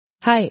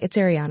Hi, it's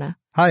Ariana.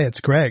 Hi,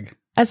 it's Greg.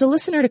 As a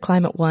listener to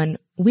Climate One,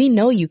 we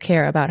know you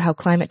care about how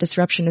climate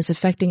disruption is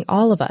affecting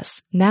all of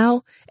us,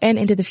 now and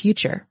into the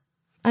future.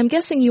 I'm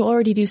guessing you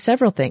already do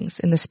several things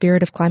in the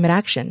spirit of climate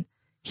action.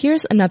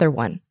 Here's another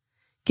one.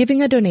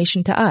 Giving a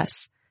donation to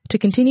us to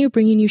continue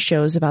bringing you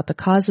shows about the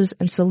causes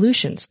and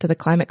solutions to the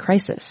climate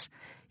crisis.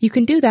 You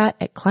can do that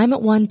at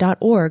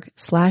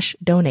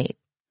climateone.org/donate.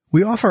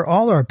 We offer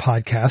all our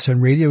podcasts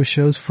and radio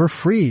shows for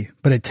free,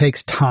 but it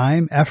takes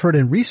time, effort,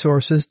 and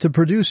resources to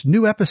produce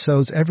new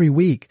episodes every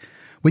week.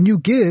 When you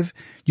give,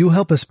 you'll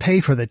help us pay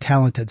for the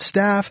talented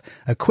staff,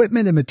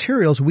 equipment, and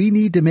materials we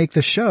need to make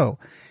the show.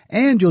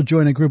 And you'll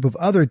join a group of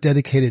other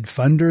dedicated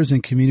funders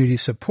and community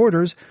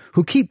supporters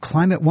who keep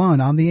Climate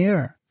One on the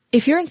air.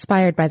 If you're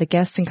inspired by the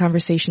guests and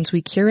conversations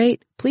we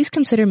curate, please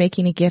consider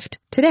making a gift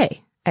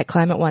today at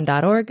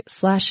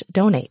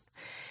climateone.org/donate.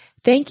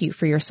 Thank you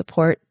for your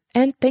support,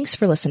 and thanks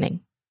for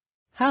listening.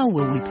 How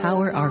will we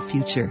power our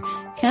future?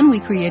 Can we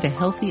create a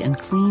healthy and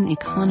clean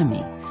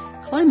economy?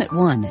 Climate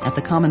One at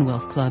the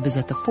Commonwealth Club is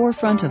at the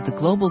forefront of the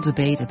global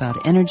debate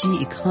about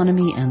energy,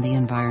 economy, and the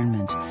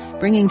environment.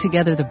 Bringing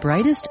together the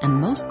brightest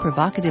and most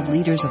provocative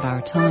leaders of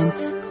our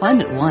time,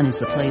 Climate One is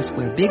the place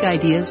where big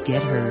ideas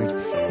get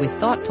heard. With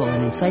thoughtful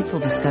and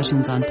insightful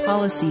discussions on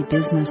policy,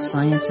 business,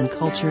 science, and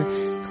culture,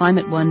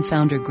 Climate One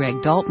founder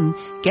Greg Dalton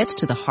gets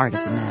to the heart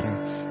of the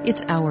matter.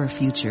 It's our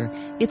future.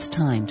 It's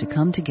time to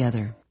come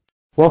together.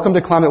 Welcome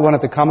to Climate One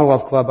at the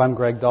Commonwealth Club. I'm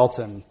Greg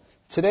Dalton.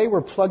 Today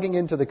we're plugging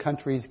into the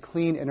country's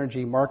clean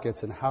energy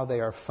markets and how they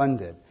are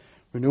funded.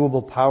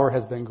 Renewable power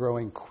has been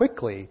growing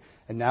quickly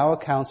and now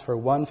accounts for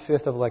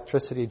 1/5 of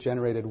electricity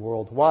generated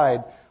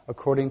worldwide,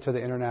 according to the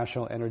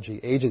International Energy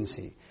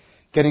Agency.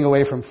 Getting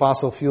away from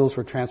fossil fuels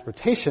for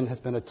transportation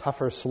has been a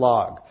tougher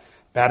slog.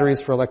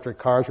 Batteries for electric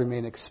cars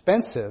remain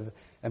expensive,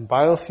 and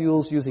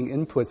biofuels using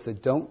inputs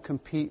that don't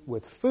compete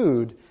with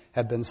food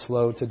have been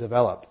slow to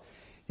develop.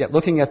 Yet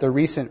looking at the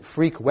recent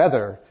freak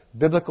weather,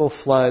 biblical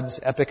floods,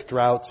 epic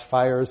droughts,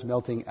 fires,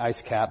 melting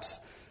ice caps,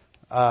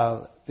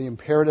 the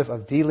imperative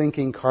of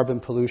delinking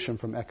carbon pollution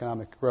from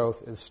economic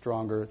growth is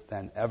stronger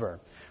than ever.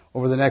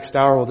 Over the next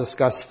hour, we'll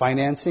discuss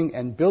financing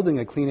and building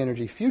a clean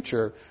energy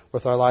future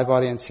with our live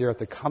audience here at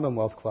the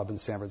Commonwealth Club in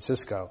San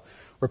Francisco.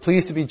 We're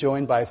pleased to be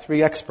joined by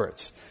three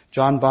experts.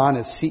 John Bond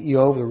is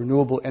CEO of the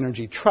Renewable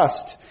Energy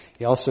Trust.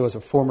 He also is a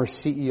former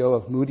CEO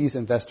of Moody's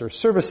Investor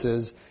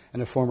Services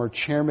and a former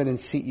chairman and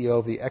CEO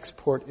of the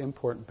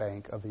Export-Import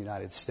Bank of the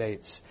United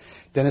States.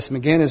 Dennis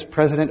McGinn is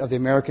president of the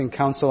American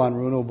Council on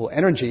Renewable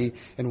Energy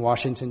in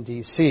Washington,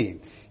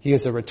 D.C. He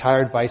is a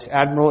retired vice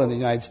admiral in the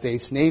United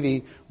States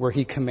Navy, where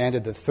he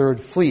commanded the Third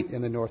Fleet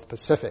in the North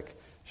Pacific.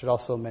 Should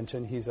also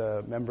mention he's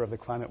a member of the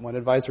Climate One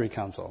Advisory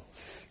Council.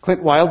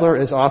 Clint Wilder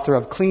is author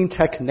of Clean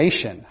Tech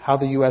Nation, How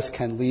the U.S.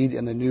 Can Lead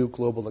in the New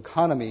Global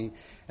Economy,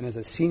 and is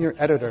a senior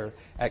editor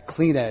at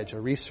Clean Edge, a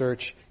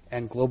research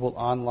and global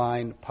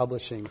online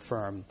publishing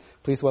firm.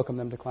 Please welcome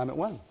them to Climate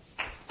One.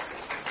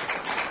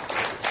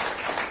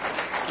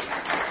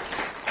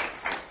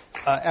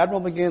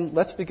 Admiral McGinn,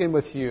 let's begin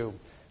with you.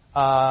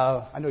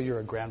 I know you're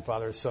a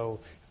grandfather, so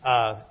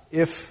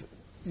if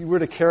you were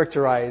to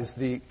characterize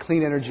the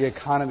clean energy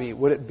economy,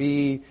 would it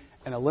be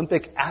an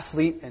Olympic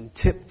athlete in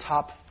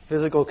tip-top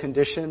physical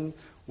condition?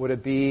 Would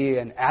it be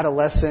an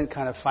adolescent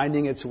kind of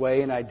finding its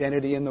way and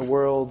identity in the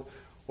world?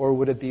 Or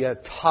would it be a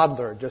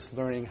toddler just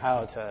learning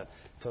how to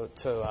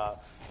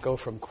go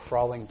from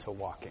crawling to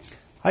walking?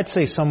 I'd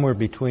say somewhere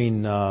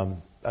between a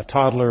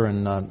toddler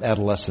and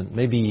adolescent,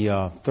 maybe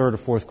third or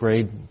fourth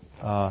grade.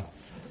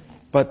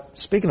 But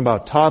speaking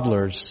about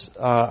toddlers,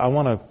 I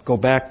want to go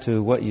back to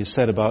what you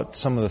said about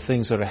some of the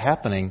things that are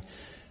happening.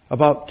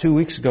 About 2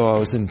 weeks ago, I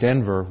was in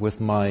Denver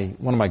with one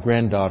of my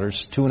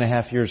granddaughters,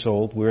 2.5 years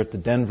old. We were at the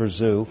Denver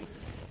Zoo.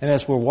 And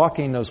as we're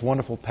walking those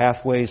wonderful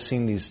pathways,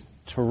 seeing these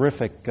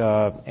terrific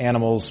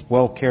animals,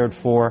 well cared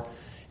for,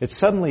 it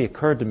suddenly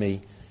occurred to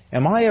me,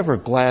 am I ever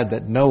glad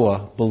that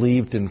Noah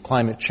believed in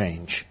climate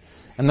change?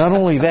 And not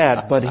only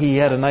that, but he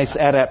had a nice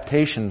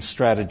adaptation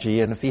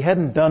strategy. And if he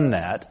hadn't done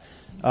that,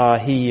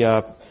 we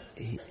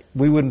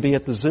wouldn't be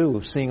at the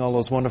zoo seeing all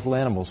those wonderful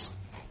animals.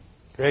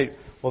 Great.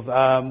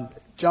 Well,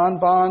 John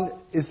Bond,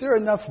 is there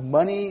enough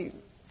money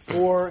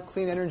for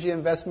clean energy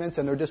investments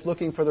and they're just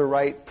looking for the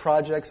right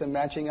projects and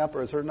matching up,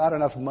 or is there not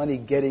enough money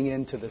getting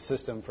into the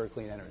system for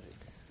clean energy?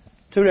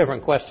 Two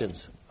different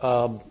questions.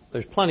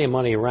 There's plenty of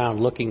money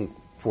around looking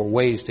for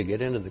ways to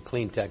get into the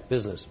clean tech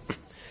business.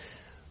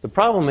 The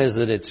problem is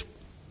that it's,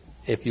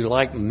 if you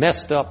like,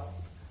 messed up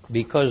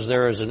because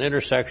there is an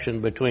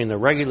intersection between the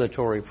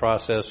regulatory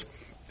process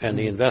and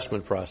the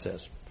investment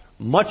process.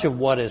 Much of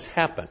what has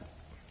happened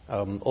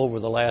over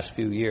the last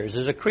few years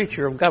is a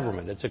creature of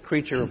government. It's a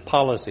creature of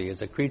policy.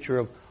 It's a creature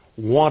of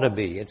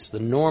want-to-be. It's the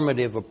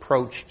normative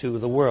approach to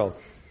the world.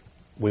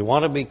 We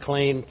want to be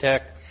clean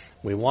tech.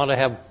 We want to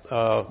have,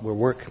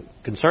 we're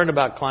concerned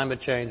about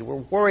climate change. We're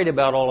worried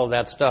about all of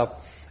that stuff.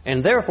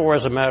 And therefore,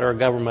 as a matter of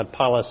government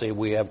policy,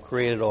 we have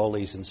created all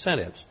these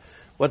incentives.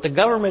 What the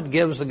government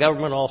gives, the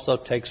government also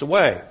takes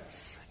away.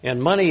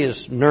 And money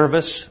is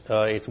nervous.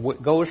 It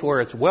goes where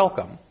it's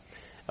welcome.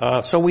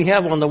 So we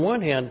have, on the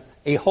one hand,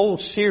 a whole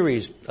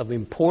series of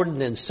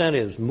important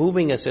incentives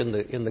moving us in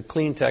the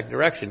clean tech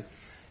direction.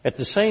 At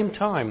the same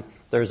time,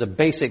 there's a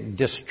basic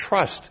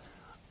distrust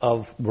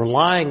of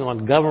relying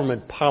on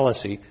government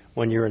policy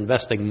when you're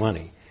investing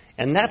money.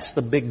 And that's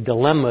the big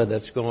dilemma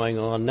that's going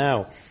on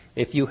now.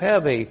 If you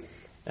have an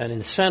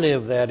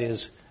incentive that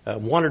is a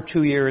 1 or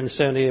 2 year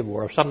incentive,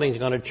 or if something's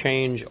going to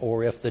change,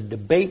 or if the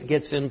debate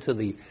gets into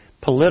the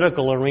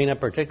political arena,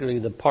 particularly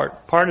the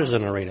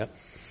partisan arena,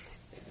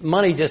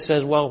 money just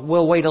says, well,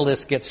 we'll wait till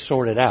this gets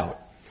sorted out.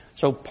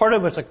 So part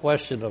of it's a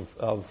question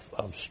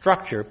of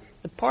structure,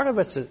 but part of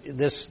it's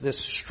this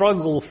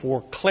struggle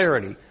for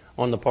clarity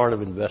on the part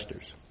of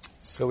investors.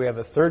 So we have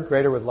a third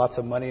grader with lots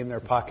of money in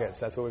their pockets.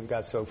 That's what we've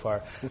got so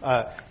far.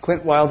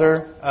 Clint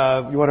Wilder,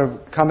 you want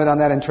to comment on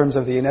that in terms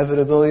of the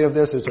inevitability of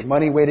this? Is there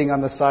money waiting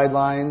on the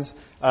sidelines?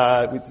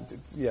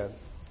 Yeah,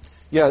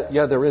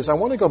 there is. I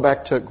want to go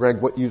back to,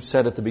 Greg, what you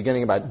said at the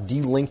beginning about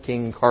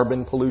delinking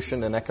carbon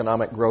pollution and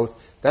economic growth.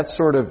 That's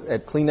sort of,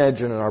 at Clean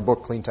Edge and in our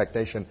book, Clean Tech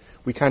Nation,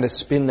 we kind of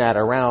spin that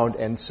around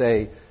and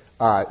say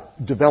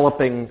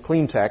developing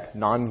clean tech,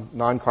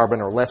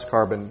 non-carbon or less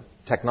carbon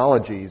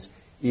technologies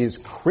is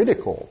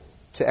critical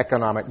to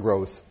economic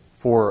growth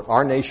for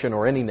our nation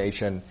or any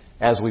nation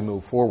as we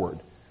move forward.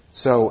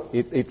 So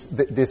it's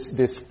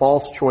this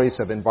false choice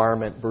of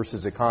environment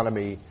versus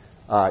economy.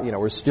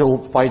 We're still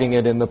fighting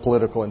it in the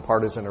political and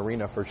partisan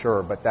arena for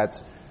sure,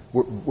 but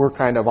we're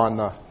kind of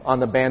on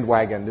the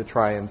bandwagon to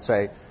try and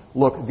say,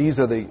 look,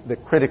 these are the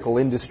critical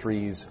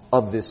industries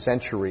of this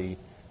century.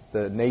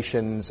 The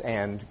nations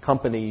and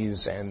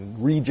companies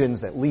and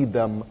regions that lead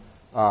them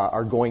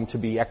are going to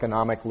be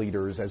economic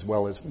leaders as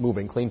well as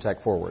moving clean tech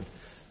forward.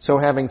 So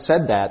having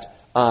said that,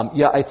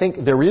 I think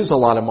there is a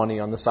lot of money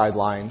on the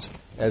sidelines.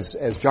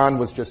 As John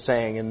was just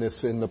saying, in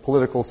the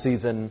political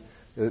season,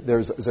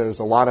 there's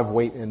a lot of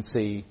wait and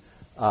see.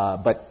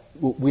 But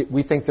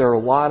we think there are a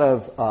lot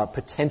of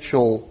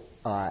potential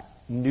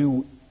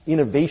new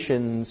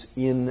innovations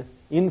in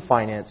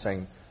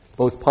financing,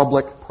 both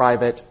public,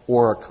 private,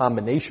 or a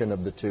combination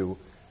of the two,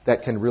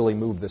 that can really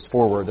move this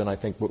forward, and I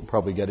think we'll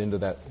probably get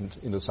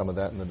into some of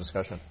that in the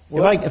discussion.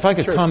 Well, if I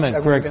could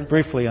comment, Greg,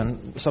 briefly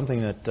on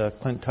something that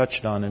Clint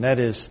touched on, and that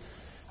is,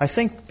 I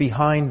think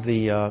behind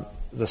the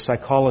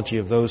psychology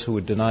of those who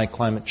would deny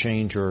climate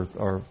change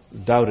or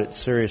doubt it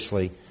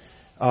seriously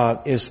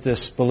is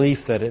this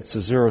belief that it's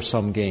a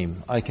zero-sum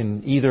game. I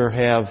can either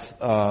have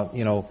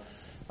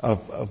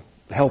a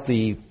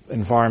healthy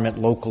environment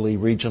locally,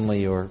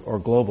 regionally, or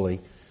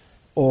globally,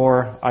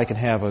 or I can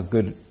have a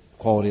good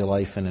quality of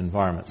life and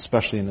environment,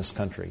 especially in this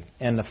country.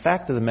 And the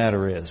fact of the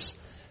matter is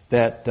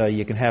that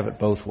you can have it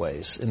both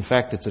ways. In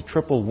fact, it's a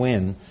triple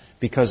win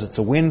because it's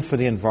a win for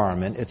the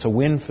environment, it's a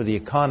win for the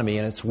economy,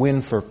 and it's a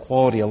win for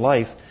quality of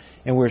life.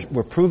 And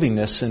we're proving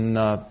this in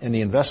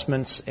the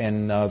investments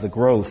and the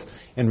growth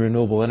in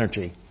renewable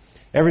energy.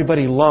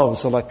 Everybody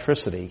loves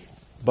electricity,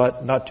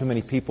 but not too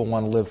many people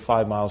want to live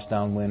 5 miles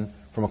downwind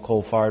from a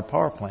coal-fired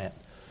power plant.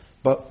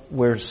 But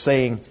we're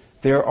saying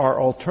there are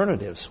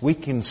alternatives. We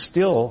can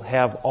still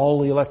have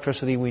all the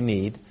electricity we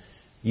need,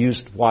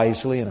 used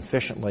wisely and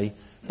efficiently,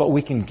 but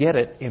we can get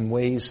it in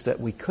ways that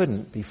we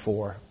couldn't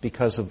before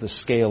because of the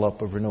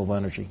scale-up of renewable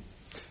energy.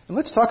 And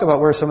let's talk about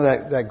where some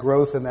of that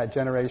growth and that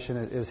generation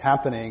is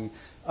happening.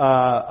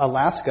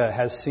 Alaska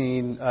has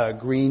seen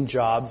green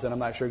jobs, and I'm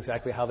not sure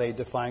exactly how they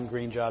define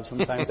green jobs.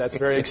 Sometimes that's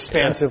very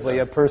expansively.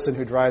 A person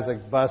who drives a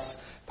bus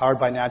powered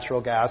by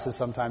natural gas is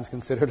sometimes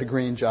considered a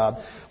green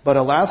job. But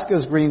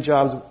Alaska's green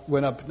jobs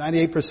went up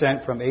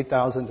 98% from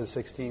 8,000 to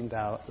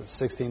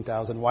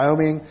 16,000.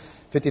 Wyoming,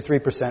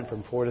 53%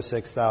 from 4,000 to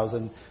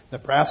 6,000.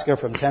 Nebraska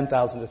from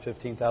 10,000 to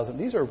 15,000.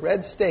 These are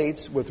red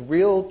states with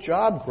real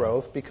job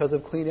growth because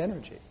of clean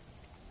energy.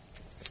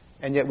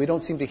 And yet we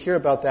don't seem to hear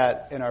about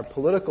that in our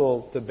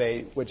political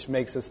debate, which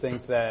makes us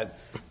think that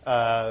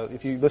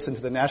if you listen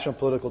to the national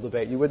political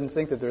debate, you wouldn't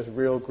think that there's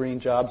real green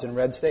jobs in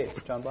red states.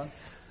 John Bond?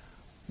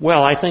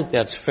 Well, I think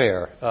that's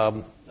fair.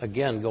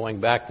 Again,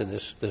 going back to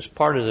this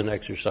partisan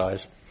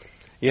exercise,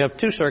 you have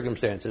two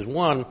circumstances.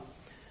 One,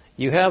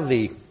 you have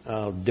the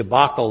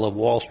debacle of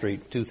Wall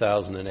Street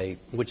 2008,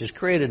 which has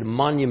created a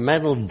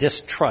monumental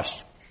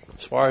distrust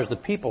as far as the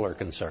people are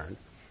concerned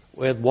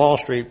with Wall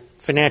Street,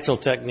 financial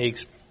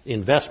techniques,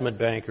 investment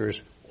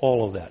bankers,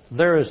 all of that.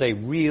 There is a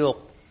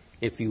real,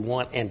 if you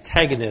want,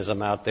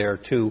 antagonism out there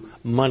to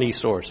money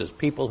sources,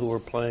 people who are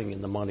playing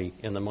in the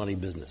money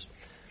business.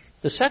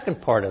 The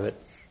second part of it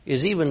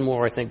is even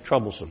more, I think,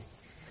 troublesome.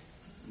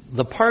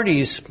 The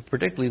parties,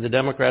 particularly the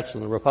Democrats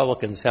and the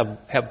Republicans,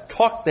 have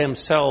talked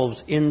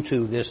themselves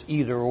into this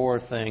either-or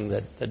thing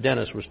that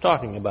Dennis was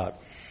talking about.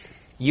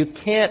 You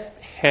can't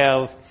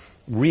have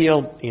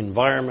real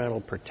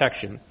environmental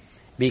protection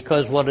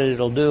because what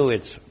it'll do,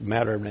 it's a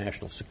matter of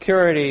national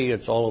security,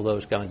 it's all of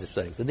those kinds of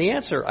things. And the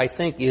answer, I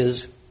think,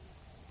 is,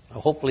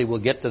 hopefully we'll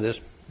get to this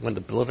when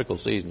the political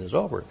season is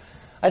over,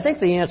 I think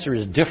the answer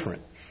is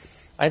different.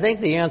 I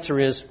think the answer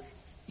is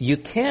you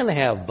can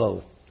have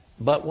both,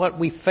 but what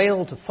we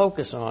fail to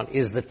focus on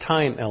is the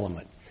time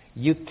element.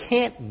 You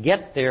can't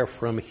get there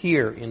from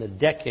here in a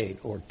decade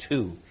or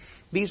two.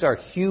 These are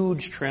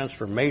huge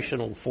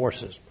transformational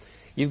forces.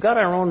 You've got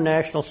our own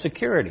national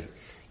security.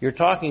 You're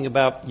talking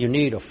about you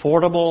need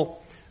affordable,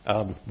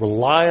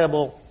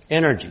 reliable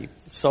energy.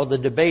 So the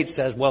debate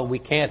says, well, we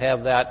can't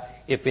have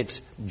that if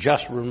it's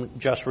just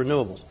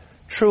renewables.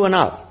 True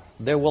enough.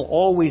 There will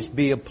always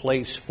be a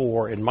place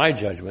for, in my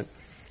judgment,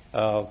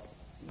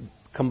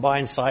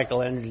 combined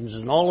cycle engines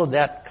and all of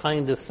that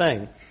kind of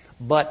thing.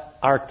 But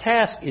our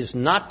task is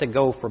not to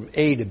go from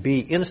A to B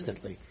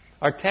instantly.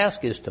 Our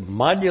task is to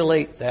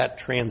modulate that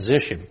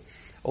transition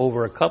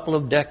over a couple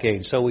of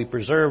decades so we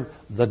preserve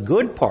the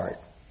good part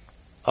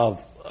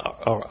of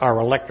our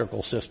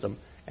electrical system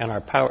and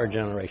our power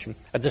generation,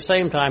 at the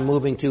same time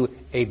moving to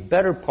a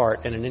better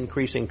part and an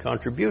increasing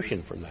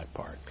contribution from that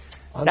part.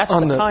 That's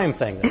the time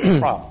thing that's the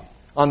problem.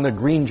 On the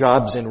green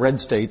jobs in red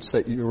states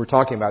that you were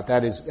talking about,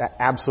 that is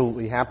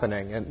absolutely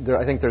happening. And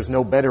I think there's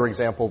no better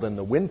example than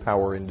the wind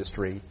power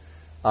industry,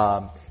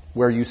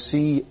 where you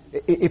see,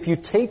 if you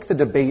take the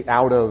debate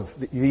out of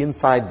the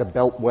inside the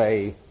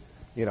Beltway,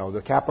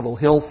 the Capitol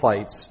Hill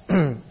fights,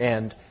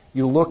 and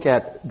you look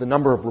at the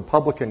number of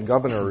Republican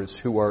governors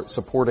who are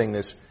supporting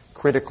this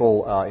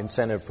critical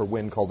incentive for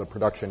wind called the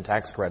production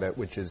tax credit,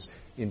 which is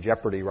in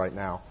jeopardy right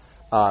now.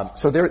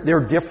 So they're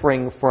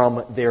differing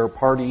from their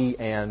party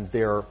and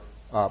their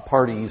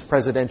party's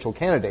presidential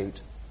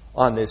candidate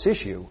on this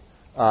issue.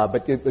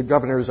 But the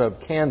governors of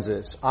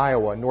Kansas,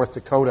 Iowa, North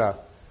Dakota,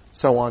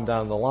 so on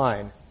down the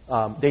line,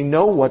 they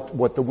know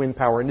what the wind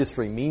power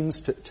industry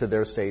means to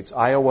their states.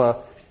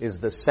 Iowa is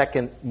the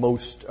second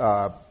most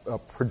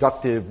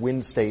productive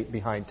wind state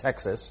behind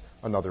Texas,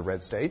 another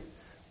red state.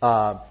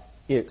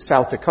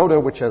 South Dakota,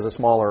 which has a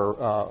smaller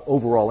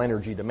overall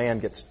energy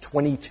demand, gets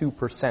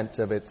 22%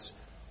 of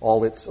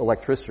all its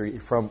electricity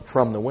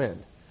from the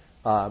wind.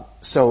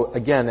 So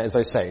again, as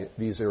I say,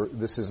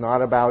 this is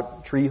not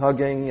about tree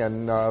hugging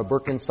and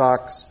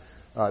Birkenstocks.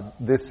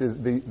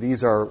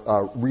 These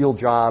are real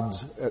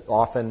jobs,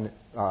 often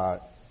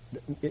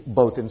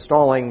both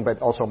installing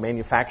but also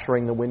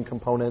manufacturing the wind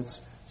components.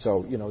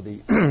 So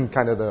the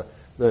kind of the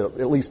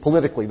at least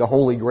politically the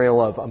holy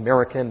grail of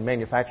American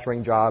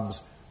manufacturing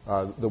jobs.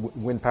 The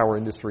wind power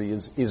industry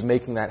is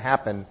making that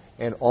happen,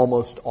 and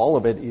almost all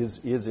of it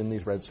is in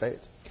these red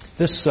states.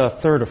 This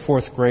third or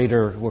fourth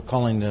grader we're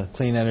calling the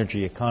clean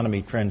energy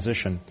economy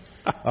transition,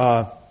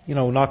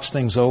 knocks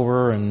things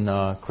over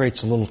and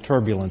creates a little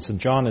turbulence. And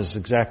John is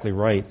exactly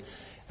right.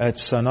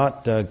 It's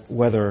not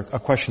whether a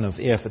question of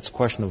if, it's a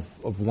question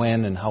of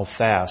when and how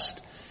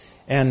fast.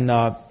 And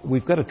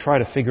we've got to try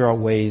to figure out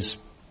ways,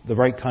 the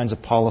right kinds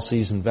of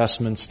policies,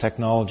 investments,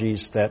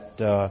 technologies that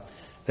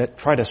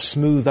try to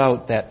smooth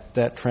out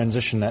that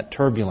transition, that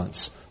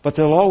turbulence. But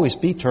there'll always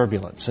be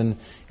turbulence,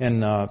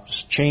 and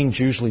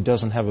change usually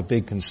doesn't have a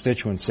big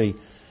constituency.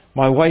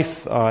 My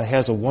wife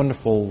has a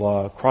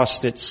wonderful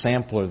cross-stitch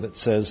sampler that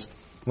says,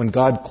 when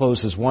God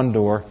closes one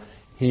door,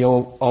 He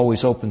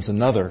always opens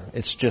another.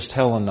 It's just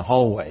hell in the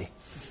hallway.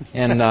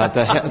 And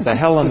the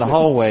hell in the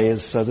hallway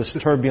is this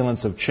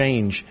turbulence of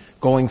change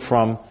going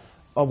from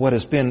what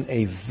has been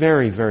a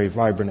very, very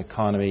vibrant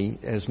economy,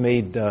 has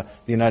made the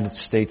United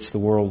States the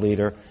world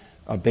leader,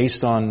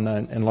 based on,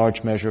 in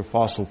large measure,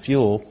 fossil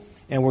fuel.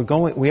 And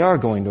we are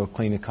going to a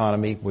clean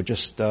economy. We're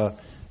just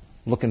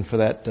looking for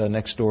that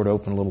next door to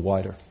open a little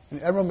wider.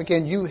 And Admiral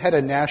McGinn, you head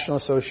a national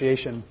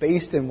association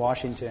based in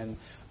Washington.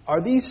 Are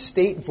these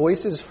state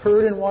voices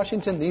heard in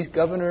Washington? These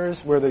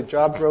governors, where the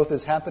job growth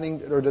is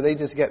happening, or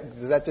does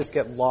that just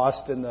get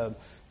lost in the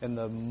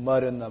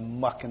mud and the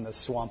muck and the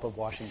swamp of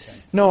Washington?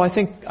 No, I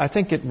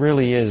think it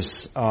really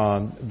is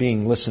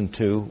being listened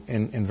to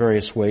in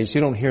various ways.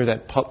 You don't hear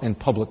that in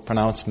public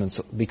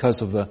pronouncements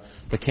because of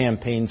the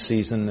campaign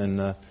season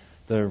and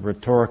the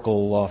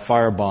rhetorical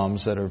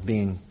firebombs that are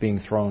being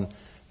thrown.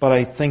 But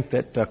I think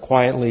that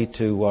quietly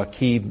to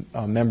key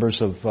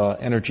members of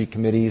energy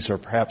committees or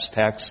perhaps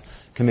tax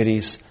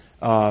committees,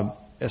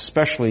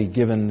 especially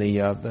given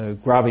the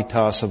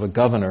gravitas of a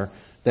governor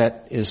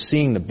that is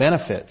seeing the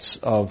benefits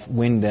of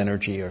wind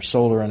energy or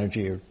solar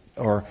energy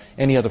or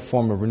any other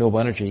form of renewable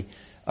energy,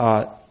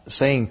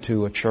 saying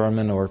to a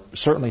chairman or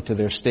certainly to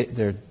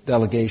their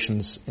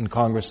delegations in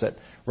Congress that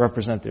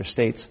represent their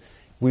states,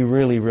 we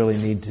really, really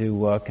need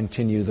to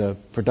continue the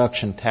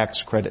production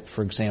tax credit,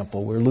 for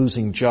example. We're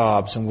losing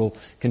jobs, and we'll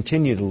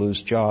continue to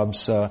lose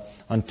jobs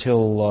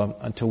until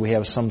we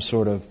have some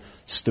sort of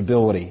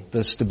stability.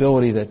 The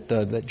stability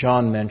that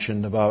John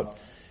mentioned about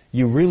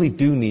you really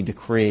do need to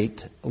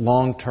create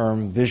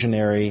long-term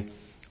visionary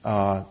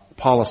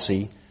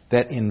policy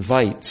that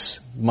invites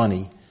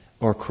money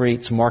or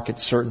creates market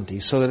certainty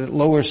so that it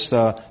lowers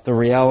the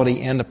reality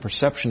and the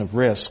perception of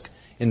risk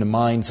in the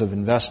minds of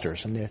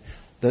investors. And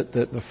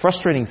the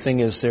frustrating thing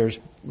is there's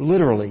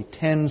literally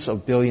tens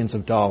of billions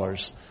of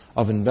dollars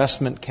of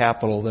investment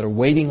capital that are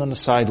waiting on the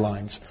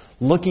sidelines,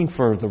 looking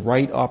for the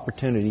right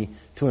opportunity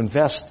to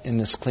invest in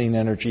this clean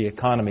energy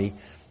economy.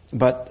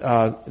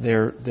 But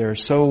they're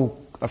so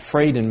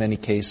afraid in many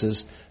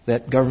cases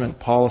that government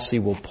policy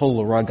will pull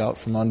the rug out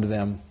from under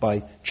them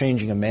by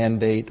changing a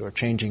mandate or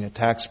changing a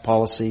tax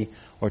policy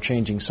or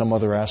changing some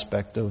other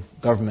aspect of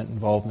government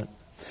involvement.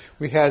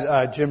 We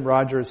had Jim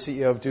Rogers,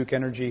 CEO of Duke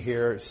Energy,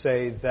 here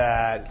say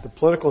that the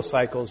political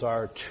cycles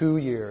are 2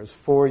 years,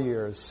 4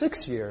 years,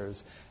 6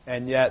 years,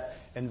 and yet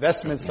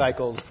investment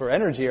cycles for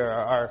energy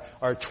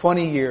are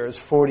 20 years,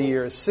 40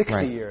 years,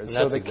 60 years.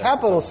 So the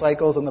capital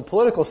cycles and the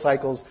political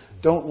cycles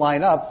don't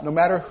line up no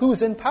matter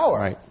who's in power.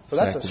 Right. So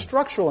that's a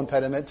structural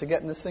impediment to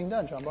getting this thing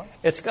done, John Boy.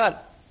 It's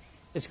got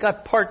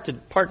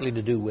partly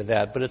to do with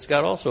that, but it's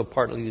got also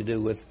partly to do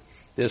with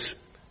this,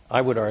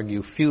 I would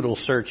argue, futile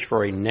search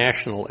for a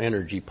national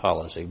energy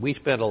policy. We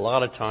spent a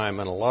lot of time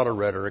and a lot of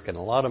rhetoric and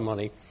a lot of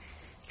money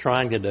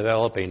trying to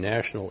develop a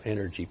national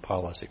energy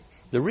policy.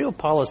 The real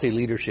policy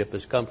leadership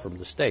has come from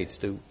the states,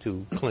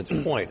 to Clint's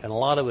point, and a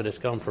lot of it has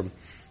come from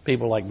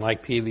people like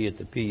Mike Peavy at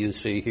the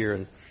PUC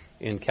here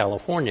in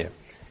California.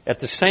 At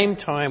the same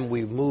time,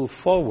 we've moved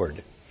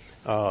forward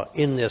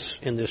in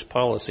this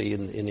policy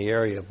in the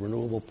area of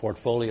renewable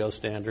portfolio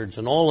standards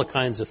and all the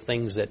kinds of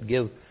things that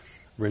give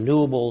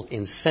renewable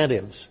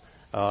incentives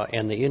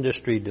and the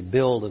industry to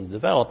build and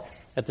develop.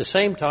 At the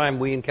same time,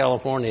 we in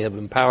California have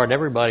empowered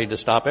everybody to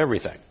stop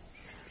everything.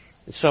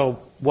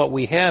 So what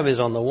we have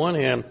is, on the one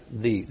hand,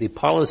 the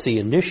policy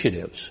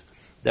initiatives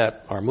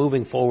that are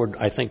moving forward,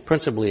 I think,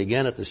 principally,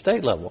 again, at the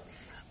state level,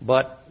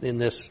 but in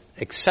this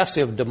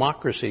excessive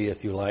democracy,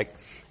 if you like,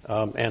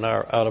 and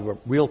are out of a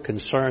real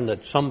concern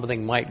that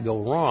something might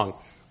go wrong,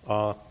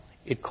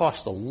 it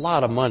costs a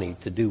lot of money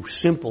to do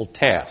simple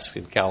tasks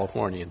in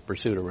California in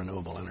pursuit of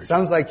renewable energy.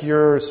 Sounds like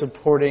you're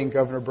supporting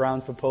Governor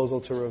Brown's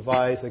proposal to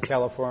revise the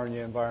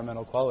California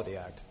Environmental Quality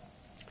Act.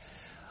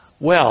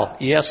 Well,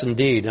 yes,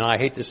 indeed, and I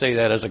hate to say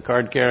that as a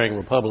card-carrying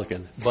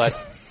Republican, but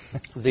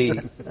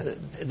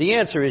the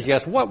answer is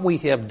yes. What we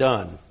have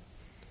done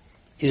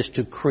is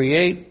to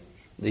create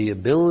the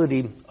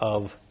ability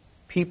of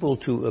people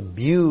to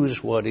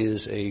abuse what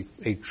is a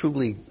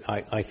truly,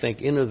 I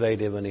think,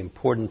 innovative and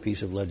important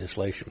piece of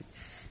legislation.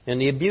 And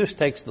the abuse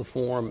takes the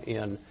form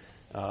in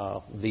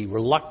the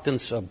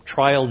reluctance of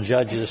trial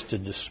judges to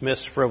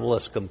dismiss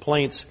frivolous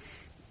complaints.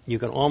 You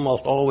can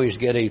almost always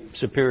get a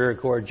Superior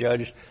Court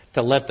judge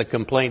to let the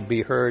complaint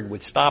be heard,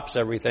 which stops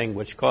everything,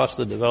 which costs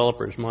the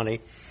developers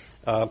money.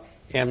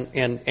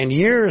 And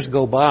years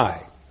go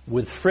by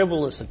with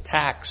frivolous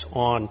attacks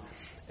on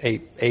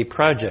a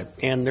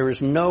project, and there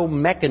is no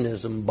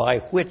mechanism by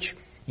which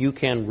you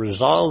can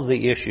resolve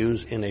the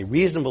issues in a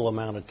reasonable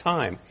amount of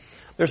time.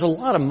 There's a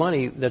lot of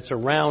money that's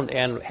around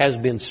and has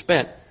been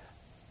spent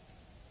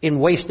in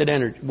wasted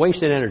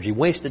energy,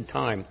 wasted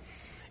time.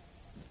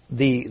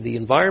 The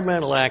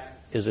Environmental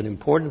Act is an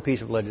important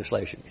piece of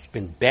legislation. It's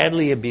been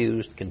badly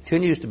abused,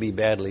 continues to be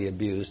badly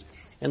abused,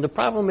 and the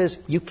problem is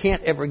you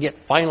can't ever get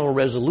final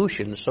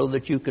resolution so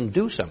that you can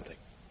do something.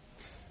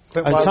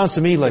 It sounds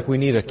to me like we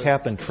need a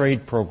cap and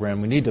trade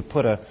program. We need to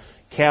put a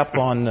cap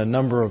on the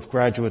number of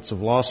graduates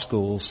of law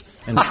schools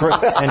and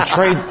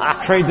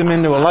trade them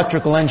into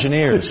electrical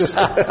engineers.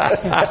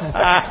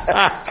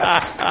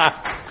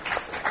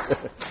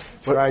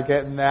 Try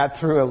getting that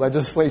through a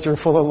legislature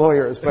full of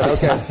lawyers,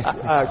 but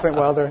okay. Clint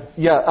Wilder?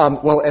 Yeah,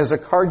 well, as a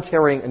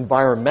card-carrying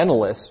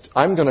environmentalist,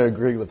 I'm going to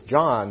agree with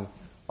John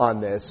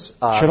on this.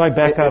 Should I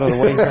back out of the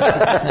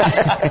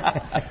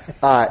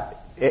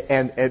way?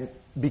 And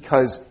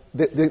because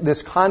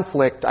this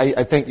conflict,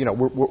 I think,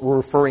 we're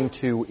referring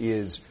to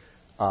is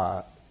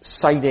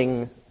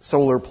siting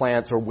solar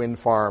plants or wind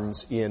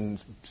farms in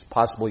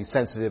possibly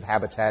sensitive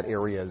habitat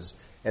areas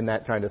and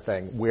that kind of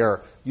thing, where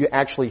you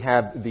actually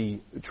have the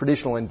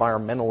traditional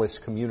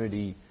environmentalist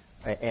community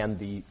and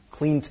the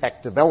clean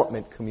tech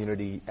development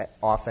community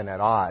often at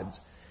odds.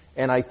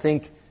 And I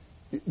think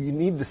you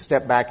need to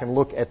step back and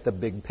look at the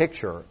big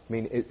picture. I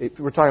mean,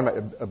 we're talking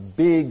about a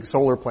big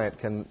solar plant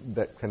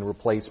that can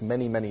replace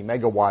many, many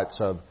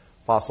megawatts of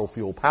fossil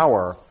fuel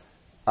power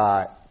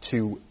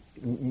to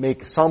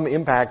make some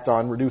impact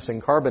on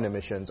reducing carbon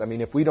emissions. I mean,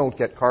 if we don't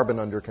get carbon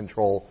under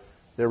control,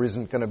 there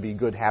isn't going to be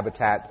good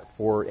habitat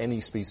for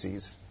any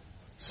species.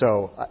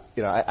 So,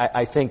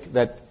 I think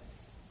that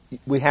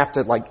we have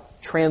to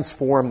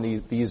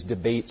transform these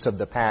debates of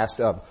the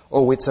past of,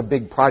 it's a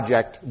big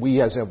project,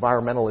 we as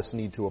environmentalists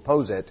need to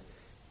oppose it,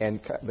 and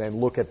then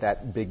look at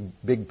that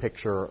big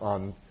picture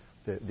on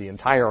the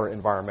entire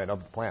environment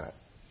of the planet.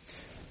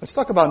 Let's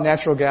talk about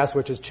natural gas,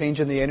 which is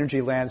changing the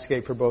energy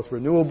landscape for both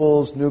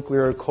renewables,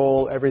 nuclear,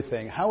 coal,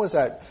 everything. How is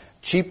that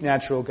cheap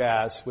natural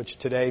gas, which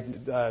today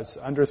is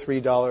under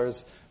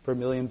 $3 per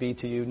million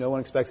BTU? No one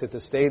expects it to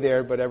stay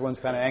there, but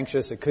everyone's kind of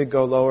anxious. It could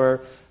go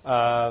lower.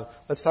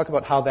 Let's talk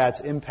about how that's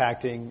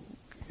impacting.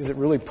 Is it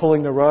really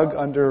pulling the rug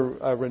under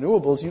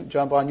renewables?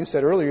 John Bond, you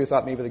said earlier you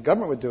thought maybe the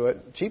government would do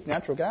it. Cheap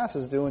natural gas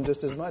is doing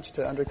just as much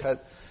to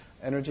undercut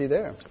energy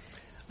there.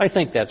 I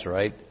think that's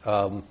right.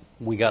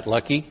 We got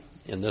lucky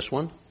in this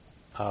one.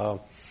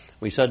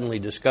 We suddenly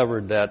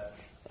discovered that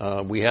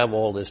we have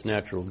all this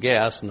natural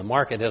gas, and the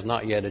market has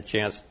not yet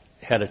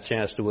had a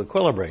chance to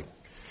equilibrate.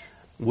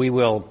 We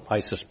will, I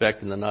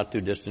suspect, in the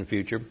not-too-distant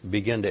future,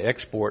 begin to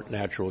export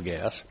natural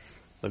gas.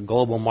 The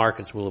global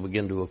markets will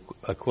begin to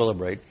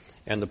equilibrate,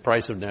 and the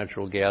price of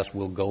natural gas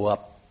will go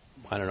up.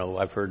 I don't know,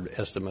 I've heard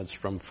estimates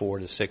from $4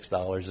 to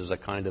 $6 as a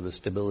kind of a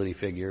stability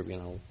figure,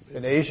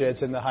 In Asia,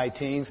 it's in the high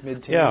teens,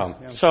 mid-teens.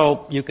 Yeah.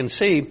 So you can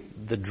see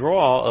the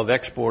draw of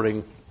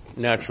exporting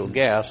natural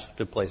gas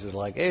to places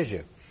like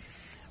Asia.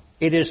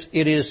 It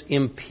is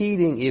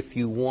impeding, if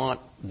you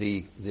want,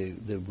 the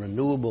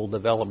renewable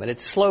development.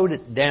 It slowed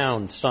it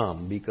down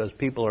some because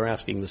people are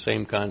asking the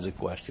same kinds of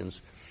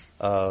questions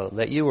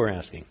that you were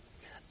asking.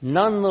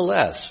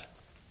 Nonetheless,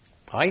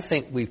 I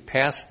think we've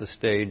passed the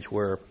stage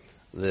where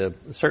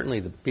certainly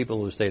the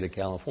people of the state of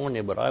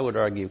California, but I would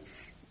argue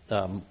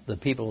the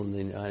people in the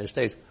United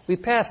States,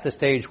 we've passed the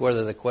stage where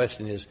the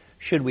question is,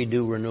 should we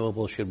do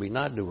renewables, should we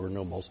not do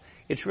renewables?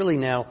 It's really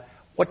now,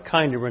 what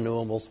kind of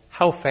renewables,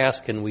 how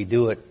fast can we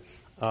do it,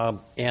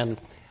 and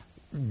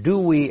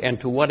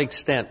to what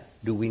extent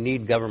do we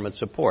need government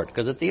support?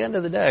 Because at the end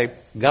of the day,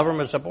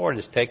 government support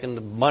is taking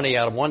the money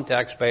out of one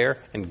taxpayer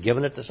and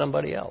giving it to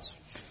somebody else.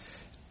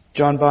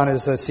 John Bond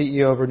is the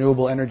CEO of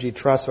Renewable Energy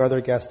Trust. Our other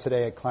guests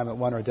today at Climate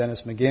One are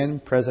Dennis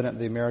McGinn, President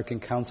of the American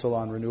Council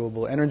on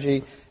Renewable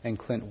Energy, and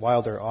Clint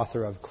Wilder,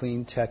 author of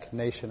Clean Tech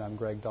Nation. I'm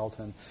Greg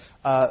Dalton.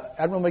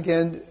 Admiral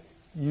McGinn,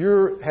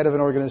 you're head of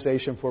an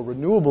organization for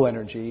renewable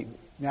energy.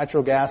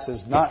 Natural gas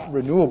is not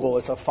renewable,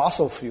 it's a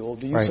fossil fuel.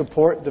 Do you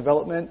support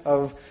development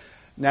of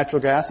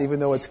natural gas, even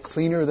though it's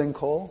cleaner than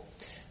coal?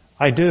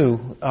 I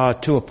do,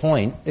 to a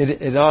point.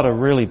 It ought to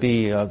really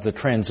be the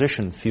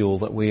transition fuel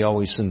that we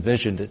always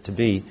envisioned it to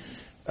be.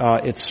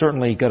 It's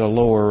certainly got a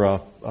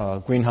lower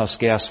greenhouse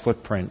gas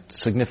footprint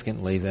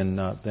significantly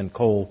than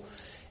coal.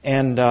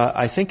 And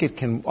I think it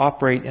can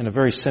operate in a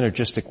very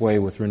synergistic way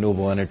with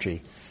renewable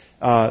energy.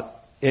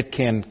 It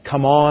can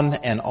come on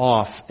and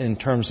off in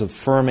terms of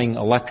firming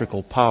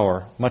electrical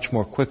power much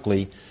more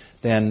quickly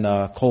than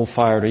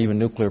coal-fired or even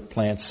nuclear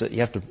plants. You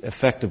have to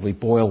effectively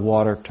boil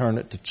water, turn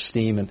it to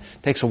steam, and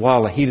it takes a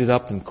while to heat it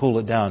up and cool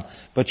it down.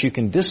 But you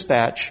can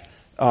dispatch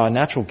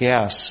natural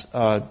gas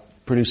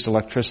produced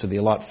electricity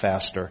a lot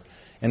faster.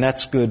 And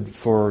that's good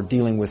for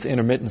dealing with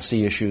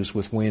intermittency issues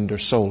with wind or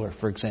solar,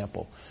 for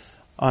example.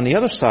 On the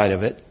other side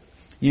of it,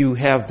 you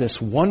have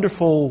this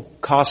wonderful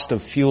cost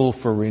of fuel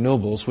for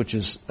renewables, which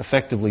is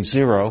effectively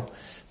zero,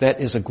 that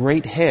is a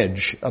great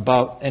hedge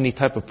about any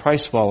type of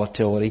price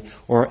volatility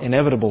or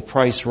inevitable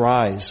price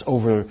rise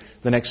over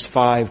the next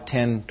 5,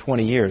 10,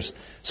 20 years.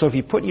 So if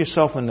you put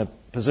yourself in the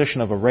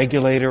position of a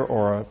regulator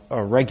or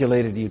a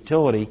regulated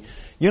utility,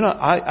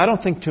 I don't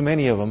think too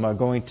many of them are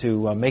going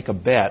to make a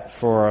bet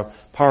for a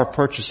power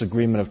purchase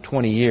agreement of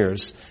 20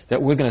 years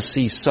that we're going to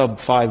see sub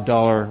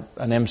 $5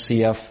 an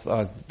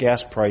MCF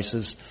gas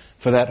prices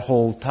for that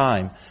whole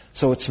time.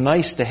 So it's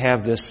nice to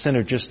have this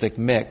synergistic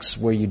mix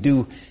where you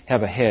do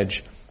have a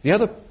hedge. The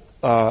other,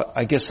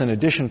 I guess, in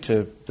addition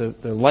to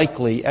the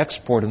likely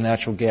export of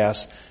natural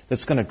gas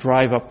that's going to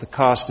drive up the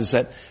cost is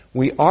that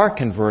we are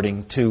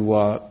converting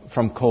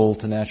from coal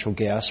to natural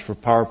gas for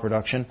power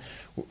production.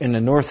 In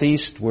the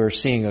Northeast, we're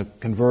seeing a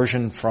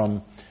conversion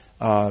from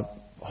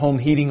home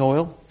heating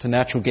oil to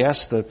natural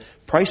gas. The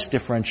price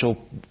differential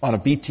on a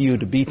BTU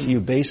to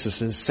BTU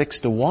basis is 6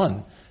 to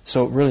 1.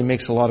 So it really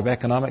makes a lot of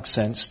economic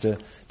sense to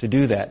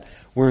do that.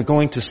 We're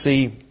going to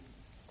see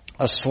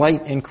a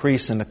slight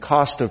increase in the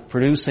cost of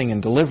producing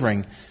and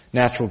delivering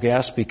natural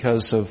gas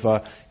because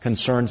of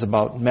concerns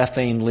about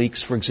methane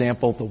leaks, for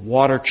example. The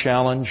water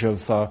challenge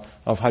of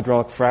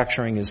hydraulic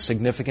fracturing is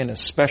significant,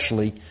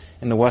 especially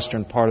in the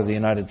western part of the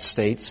United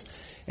States.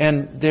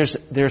 And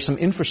there's some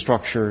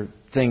infrastructure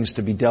things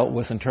to be dealt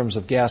with in terms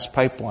of gas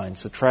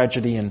pipelines. The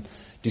tragedy in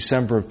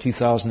December of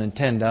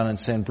 2010 down in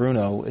San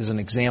Bruno is an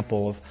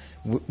example of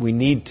we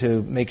need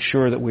to make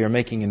sure that we are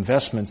making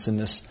investments in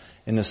this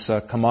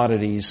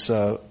commodities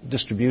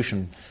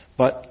distribution.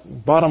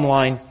 But bottom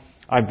line,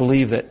 I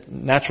believe that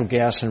natural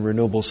gas and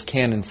renewables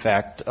can, in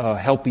fact,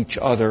 help each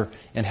other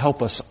and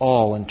help us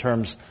all in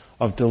terms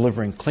of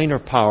delivering cleaner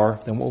power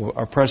than what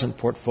our present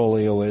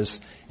portfolio is,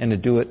 and to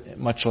do it in a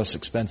much less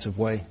expensive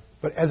way.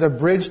 But as a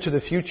bridge to the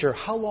future,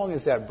 how long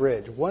is that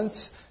bridge?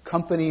 Once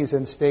companies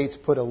and states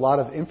put a lot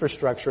of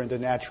infrastructure into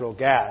natural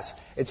gas,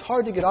 it's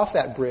hard to get off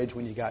that bridge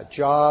when you got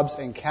jobs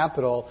and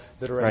capital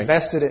that are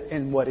invested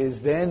in what is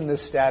then the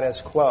status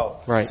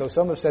quo. Right. So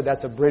some have said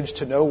that's a bridge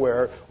to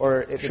nowhere,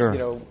 or if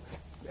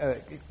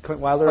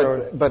Clint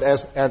Wilder. But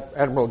as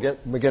Admiral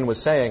McGinn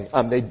was saying,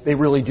 they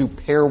really do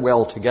pair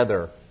well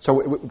together.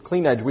 So with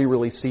Clean Edge, we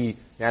really see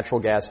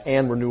natural gas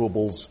and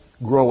renewables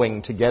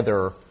growing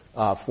together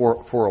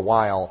for a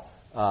while.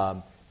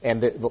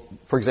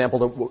 For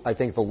example, I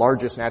think the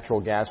largest natural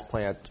gas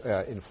plant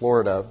in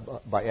Florida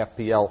by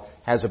FPL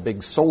has a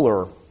big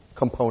solar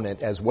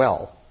component as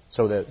well.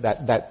 So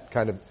that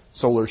kind of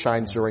solar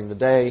shines during the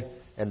day,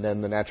 and then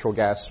the natural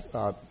gas,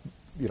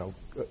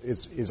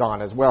 is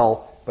on as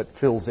well, but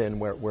fills in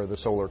where the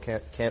solar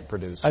can't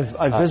produce.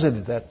 I've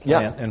visited that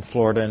plant in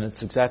Florida, and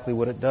it's exactly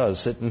what it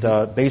does.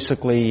 It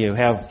basically you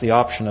have the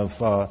option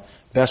of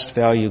best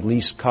value,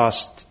 least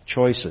cost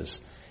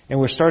choices. And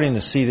we're starting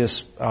to see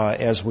this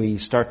as we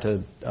start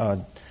to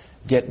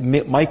get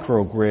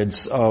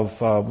microgrids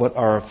of what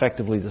are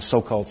effectively the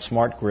so-called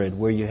smart grid,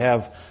 where you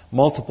have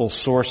multiple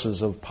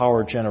sources of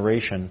power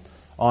generation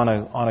on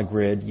a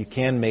grid. You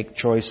can make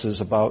choices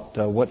about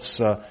is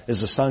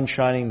the sun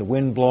shining, the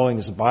wind blowing,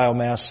 is the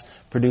biomass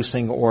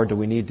producing, or do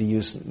we need to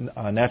use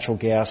natural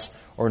gas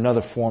or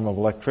another form of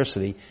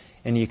electricity.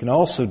 And you can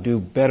also do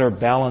better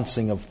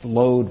balancing of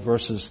load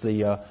versus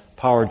the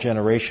power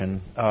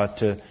generation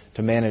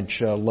to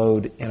manage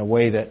load in a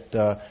way that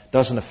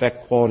doesn't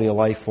affect quality of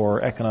life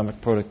or economic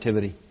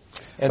productivity.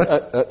 And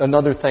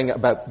another thing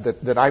about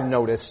that I've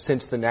noticed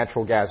since the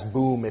natural gas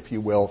boom, if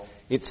you will,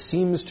 it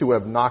seems to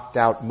have knocked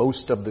out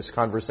most of this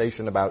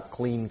conversation about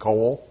clean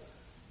coal,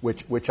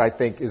 which I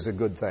think is a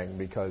good thing,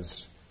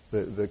 because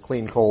the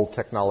clean coal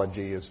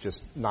technology is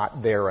just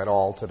not there at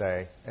all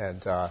today.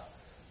 And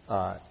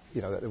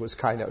it was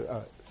kind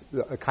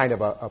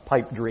of a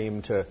pipe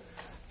dream to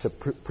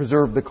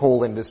preserve the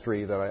coal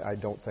industry that I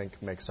don't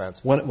think makes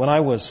sense. When I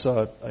was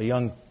a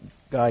young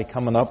guy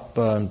coming up,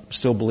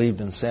 still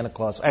believed in Santa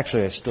Claus.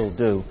 Actually, I still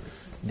do.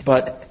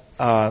 But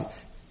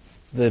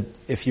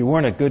if you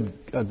weren't a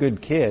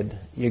good kid,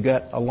 you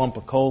got a lump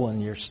of coal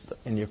in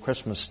your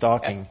Christmas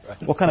stocking.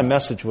 Right. What kind of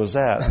message was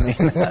that?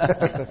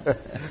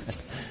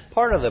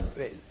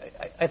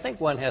 I think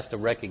one has to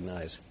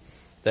recognize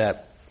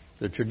that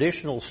the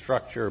traditional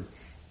structure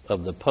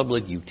of the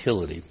public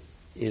utility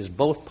is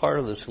both part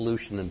of the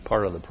solution and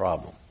part of the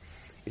problem.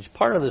 It's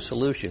part of the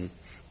solution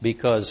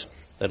because,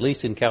 at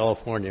least in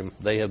California,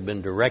 they have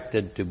been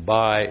directed to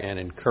buy and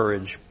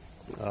encourage,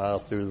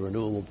 through the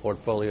Renewable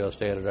Portfolio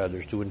Standard and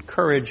others, to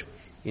encourage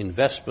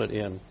investment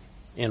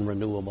in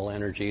renewable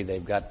energy.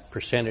 They've got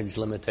percentage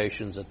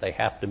limitations that they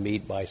have to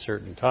meet by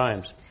certain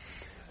times.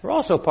 They're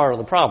also part of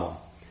the problem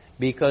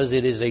because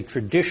it is a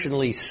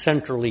traditionally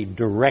centrally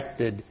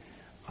directed,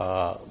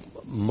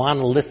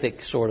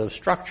 monolithic sort of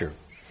structure.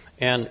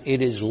 And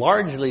it is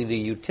largely the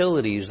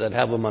utilities that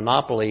have a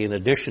monopoly, in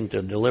addition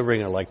to delivering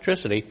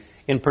electricity,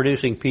 in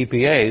producing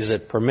PPAs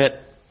that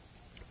permit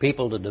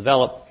people to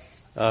develop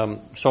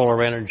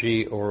solar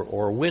energy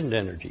or wind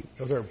energy.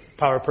 Those are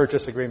power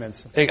purchase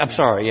agreements.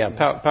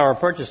 Power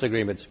purchase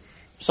agreements.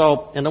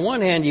 So, on the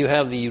one hand, you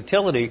have the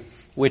utility,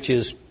 which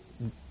is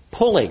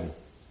pulling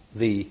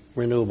the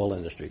renewable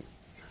industry.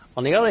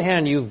 On the other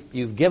hand,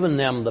 you've given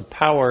them the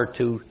power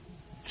to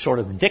sort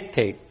of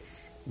dictate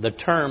the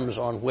terms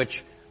on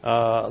which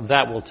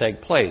that will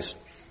take place.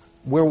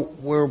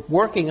 We're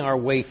working our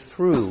way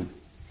through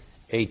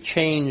a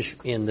change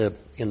in the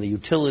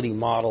utility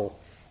model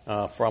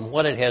from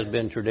what it has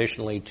been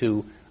traditionally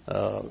to,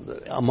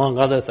 among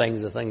other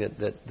things, the thing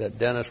that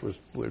Dennis was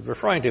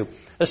referring to,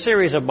 a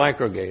series of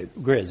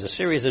microgrids, a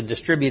series of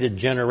distributed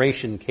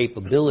generation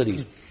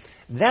capabilities.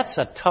 That's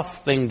a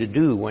tough thing to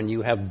do when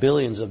you have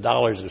billions of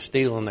dollars of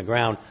steel in the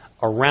ground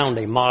around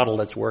a model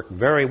that's worked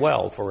very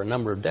well for a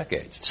number of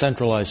decades.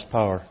 Centralized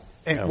power.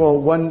 And, well,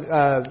 one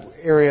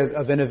area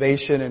of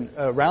innovation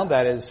around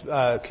that is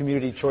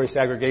community choice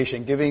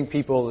aggregation, giving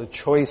people the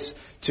choice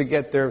to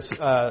get their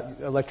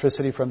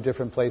electricity from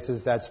different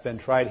places. That's been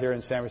tried here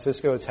in San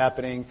Francisco. It's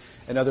happening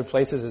in other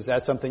places. Is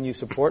that something you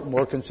support,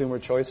 more consumer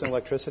choice in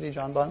electricity,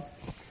 John Bond?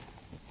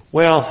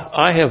 Well,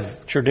 I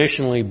have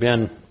traditionally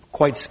been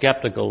quite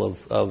skeptical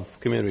of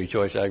community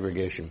choice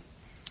aggregation.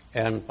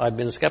 And I've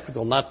been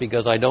skeptical not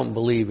because I don't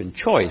believe in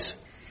choice.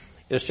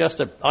 It's just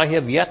that I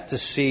have yet to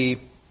see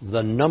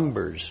the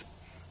numbers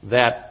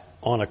that,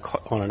 on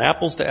an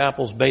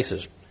apples-to-apples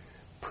basis,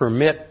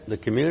 permit the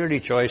community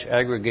choice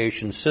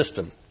aggregation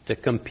system to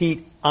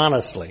compete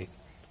honestly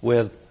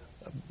with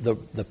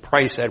the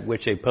price at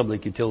which a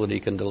public utility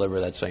can deliver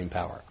that same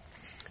power.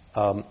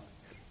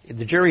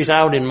 The jury's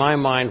out in my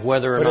mind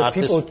whether or not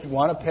if people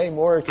want to pay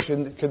more,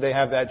 could they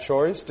have that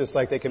choice, just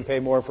like they can pay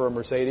more for a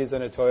Mercedes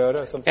than a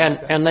Toyota or something like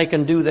that? And they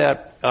can do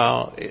that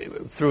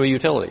through a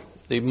utility.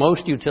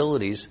 Most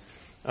utilities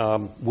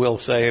will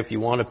say if you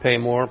want to pay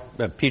more,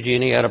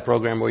 PG&E had a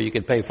program where you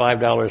could pay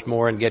 $5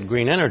 more and get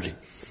green energy.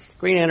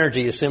 Green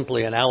energy is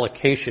simply an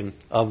allocation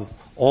of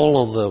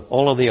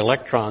all of the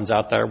electrons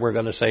out there. We're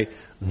going to say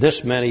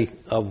this many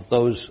of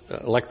those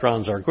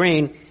electrons are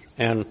green,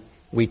 and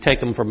we take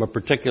them from a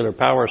particular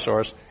power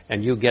source,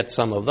 and you get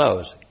some of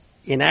those.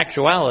 In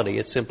actuality,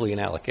 it's simply an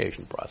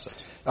allocation process.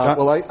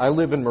 Well, I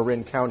live in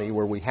Marin County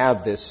where we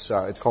have this,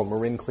 it's called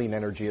Marin Clean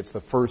Energy. It's the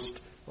first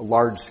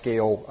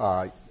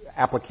large-scale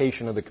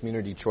application of the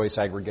community choice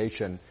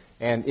aggregation,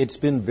 and it's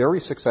been very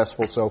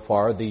successful so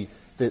far. There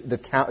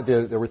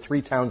were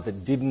 3 towns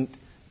that didn't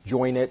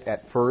join it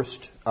at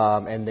first,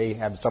 and they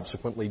have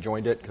subsequently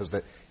joined it because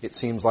it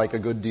seems like a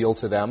good deal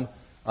to them.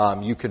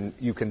 You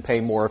can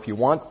pay more if you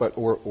want, but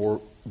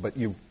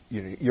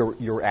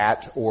you're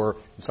at, or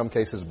in some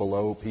cases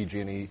below,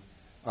 PG&E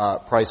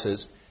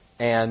prices.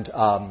 And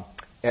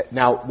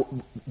now,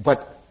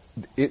 but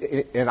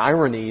an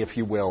irony, if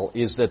you will,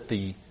 is that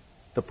the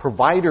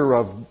provider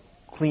of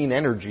clean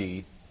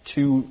energy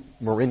to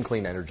Marin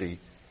Clean Energy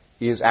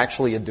is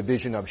actually a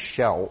division of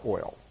Shell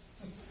Oil.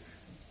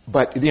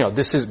 but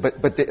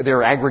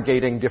they're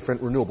aggregating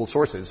different renewable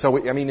sources.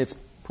 So I mean, it's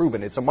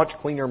proven it's a much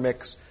cleaner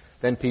mix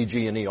than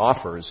PG&E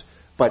offers.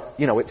 But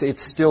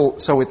it's still,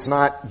 so it's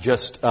not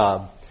just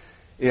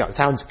it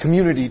sounds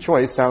community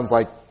choice sounds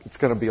like it's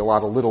going to be a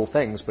lot of little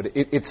things, but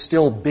it's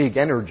still big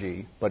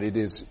energy, but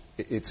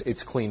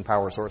it's clean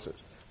power sources.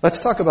 Let's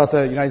talk about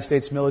the United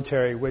States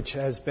military, which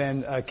has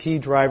been a key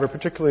driver,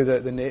 particularly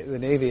the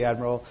Navy,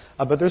 Admiral.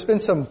 But there's been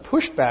some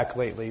pushback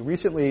lately.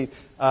 Recently,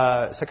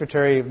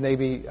 Secretary of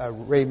Navy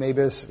Ray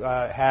Mabus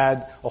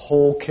had a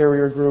whole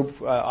carrier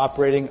group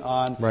operating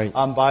on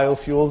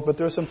biofuels. But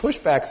there's some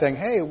pushback saying,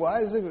 hey,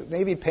 why is the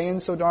Navy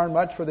paying so darn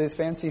much for these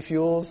fancy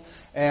fuels?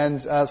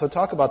 And so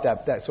talk about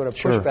that sort of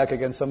pushback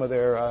against some of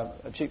their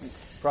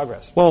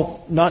progress.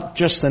 Well, not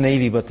just the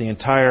Navy, but the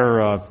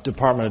entire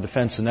Department of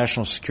Defense and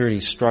national security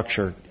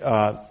structure.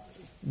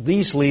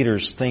 These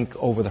leaders think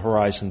over the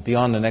horizon,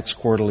 beyond the next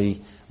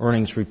quarterly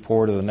earnings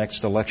report or the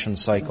next election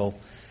cycle.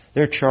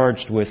 They're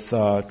charged with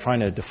trying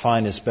to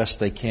define as best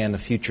they can the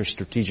future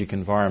strategic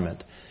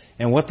environment.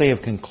 And what they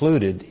have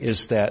concluded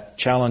is that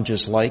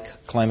challenges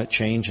like climate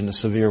change and the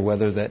severe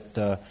weather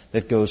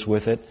that goes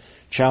with it,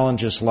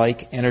 challenges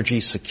like energy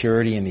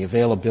security and the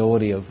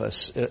availability of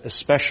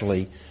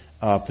especially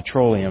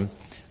petroleum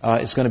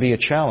is going to be a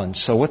challenge.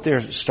 So what they're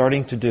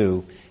starting to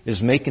do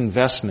is make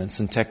investments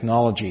in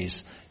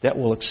technologies that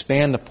will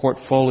expand the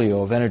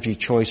portfolio of energy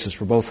choices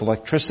for both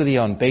electricity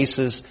on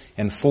bases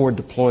and forward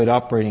deployed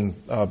operating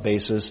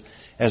bases,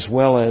 as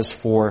well as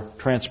for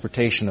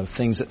transportation of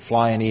things that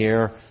fly in the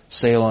air,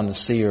 sail on the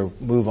sea, or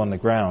move on the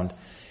ground.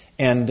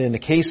 And in the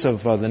case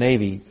of the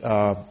Navy,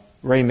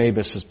 Ray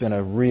Mabus has been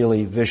a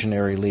really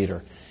visionary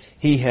leader.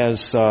 He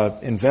has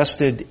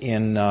invested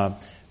in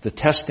the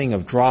testing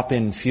of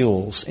drop-in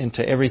fuels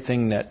into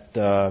everything that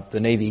the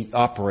Navy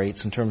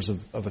operates in terms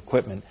of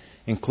equipment,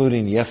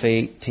 including the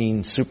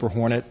F-18 Super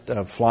Hornet,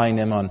 flying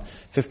them on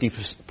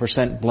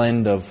 50%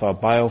 blend of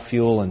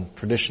biofuel and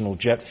traditional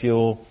jet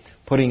fuel,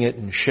 putting it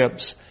in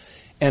ships.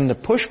 And the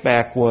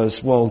pushback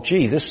was, well,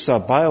 gee, this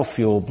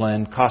biofuel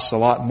blend costs a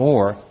lot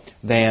more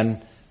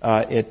than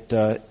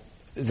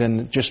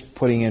than just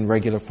putting in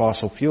regular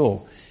fossil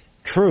fuel.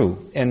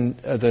 True, and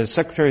the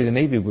Secretary of the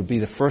Navy would be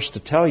the first to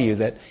tell you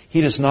that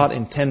he does not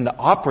intend to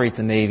operate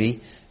the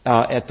Navy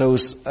at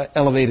those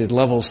elevated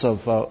levels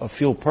of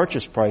fuel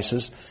purchase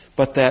prices,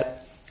 but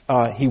that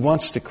he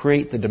wants to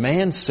create the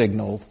demand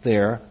signal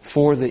there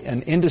for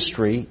an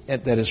industry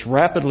that is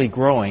rapidly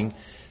growing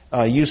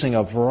using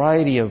a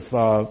variety of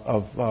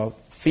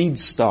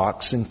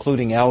feedstocks,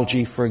 including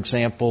algae, for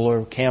example,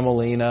 or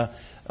camelina,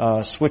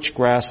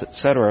 switchgrass,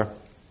 etc.,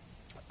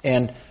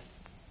 and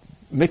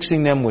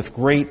mixing them with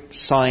great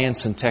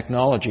science and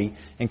technology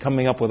and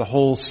coming up with a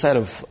whole set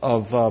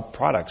of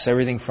products,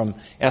 everything from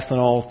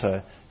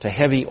ethanol to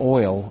heavy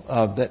oil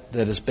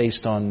that is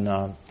based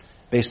on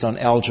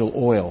algal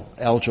oil,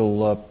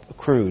 algal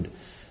crude.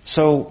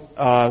 So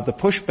the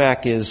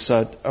pushback is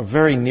a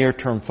very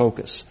near-term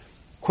focus.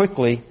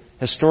 Quickly,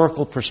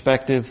 historical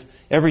perspective,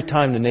 every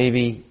time the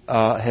Navy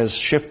has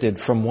shifted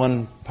from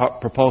one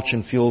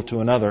propulsion fuel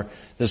to another,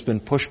 there's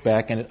been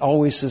pushback, and it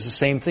always is the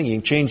same thing. You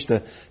can change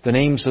the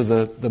names of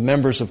the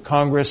members of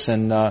Congress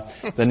and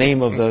the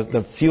name of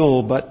the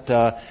fuel,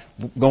 but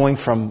going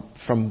from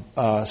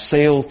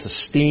sail to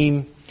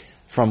steam,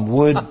 from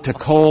wood to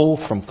coal,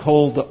 from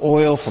coal to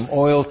oil, from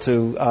oil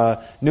to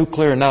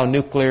nuclear, now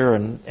nuclear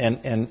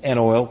and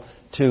oil,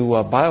 to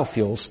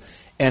biofuels.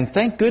 And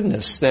thank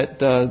goodness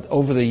that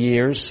over the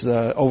years,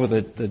 over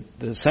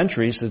the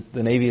centuries,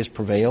 the Navy has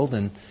prevailed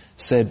and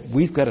said,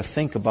 we've got to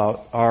think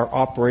about our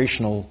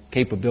operational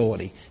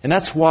capability. And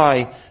that's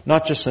why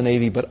not just the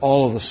Navy, but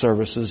all of the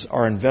services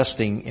are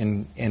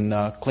investing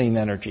in clean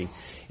energy.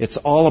 It's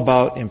all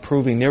about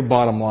improving their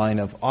bottom line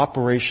of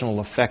operational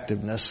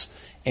effectiveness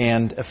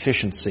and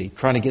efficiency,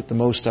 trying to get the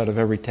most out of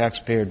every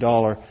taxpayer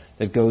dollar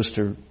that goes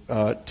to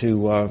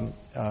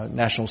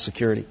national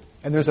security.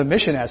 And there's a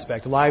mission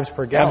aspect, lives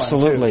per gallon,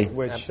 absolutely, too,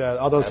 which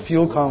all those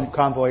fuel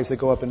convoys that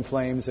go up in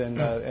flames in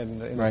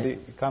the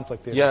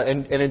conflict theater. Yeah,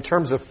 and in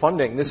terms of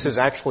funding, this has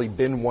actually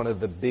been one of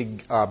the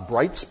big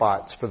bright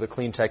spots for the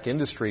clean tech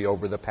industry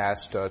over the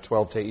past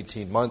 12 to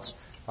 18 months.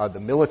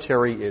 The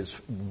military is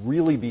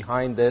really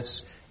behind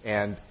this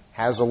and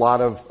has a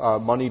lot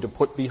of money to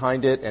put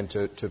behind it and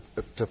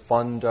to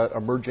fund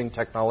emerging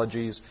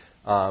technologies.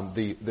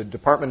 The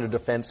Department of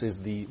Defense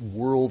is the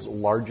world's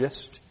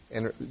largest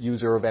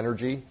user of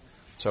energy.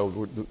 So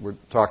we're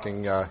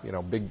talking,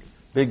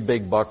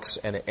 big bucks,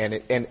 and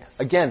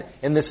again,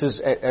 and this is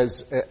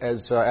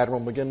as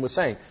Admiral McGinn was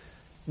saying,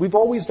 we've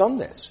always done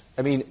this.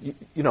 I mean,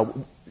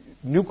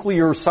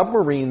 nuclear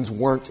submarines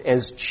weren't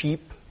as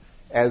cheap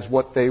as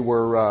what they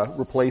were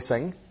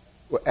replacing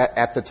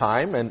at the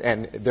time,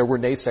 and there were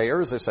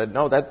naysayers that said,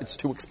 no, it's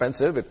too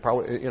expensive. It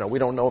probably, we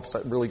don't know if it's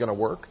really going to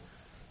work.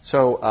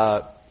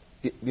 So,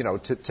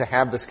 to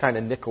have this kind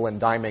of nickel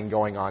and diming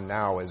going on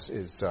now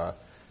is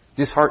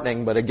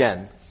disheartening, but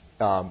again,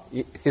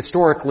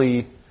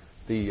 historically,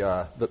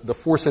 the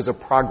forces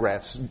of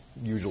progress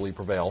usually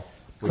prevail.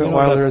 Clint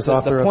Wilder is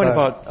author the point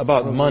of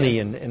about money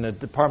in the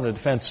Department of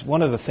Defense,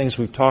 one of the things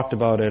we've talked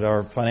about at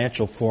our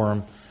financial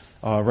forum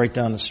right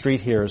down the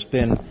street here has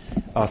been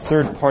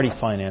third-party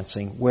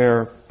financing,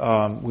 where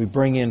we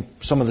bring in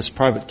some of this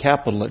private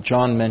capital that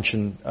John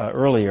mentioned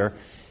earlier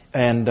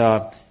and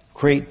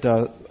create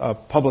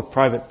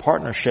public-private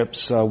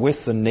partnerships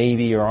with the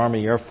Navy or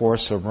Army, Air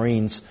Force, or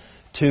Marines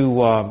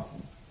to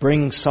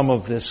bring some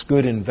of this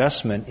good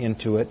investment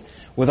into it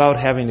without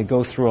having to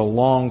go through a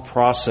long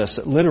process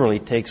that literally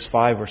takes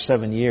 5 or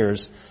 7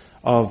 years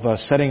of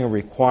setting a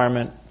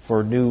requirement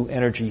for new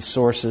energy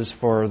sources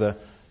for the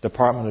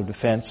Department of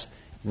Defense,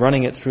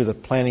 running it through the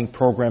planning,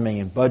 programming,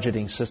 and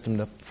budgeting system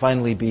to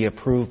finally be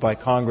approved by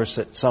Congress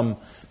at some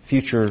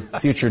future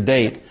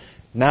date.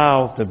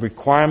 Now the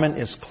requirement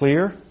is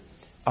clear,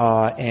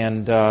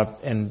 and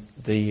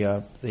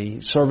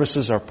the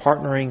services are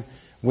partnering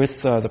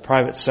with the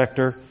private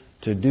sector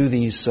to do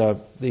these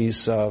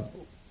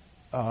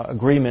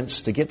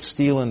agreements to get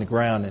steel in the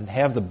ground and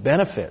have the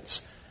benefits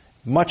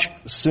much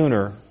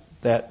sooner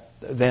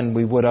than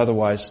we would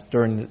otherwise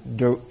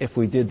if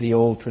we did the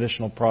old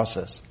traditional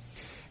process.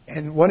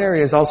 And one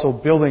area is also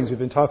buildings. We've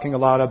been talking a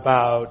lot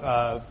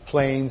about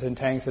planes and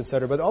tanks, et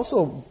cetera, but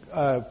also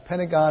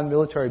Pentagon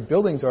military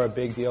buildings are a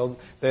big deal.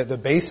 The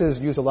bases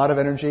use a lot of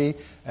energy,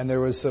 and there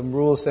was some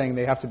rules saying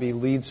they have to be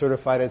LEED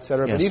certified, et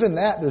cetera. Yes. But even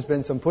that, there's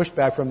been some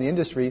pushback from the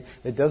industry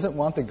that doesn't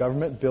want the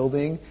government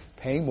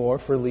paying more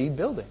for LEED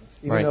buildings,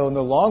 even though in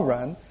the long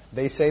run,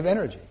 they save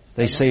energy.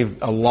 They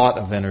save a lot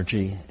of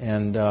energy,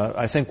 and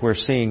I think we're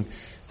seeing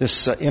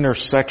this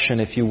intersection,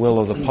 if you will,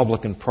 of the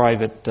public and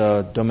private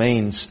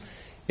domains.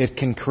 It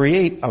can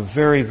create a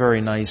very, very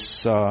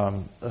nice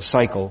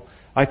cycle.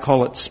 I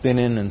call it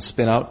spin-in and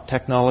spin-out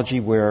technology,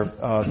 where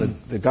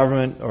the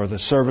government or the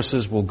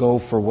services will go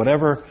for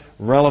whatever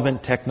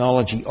relevant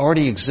technology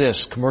already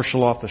exists,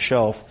 commercial off the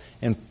shelf,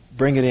 and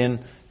bring it in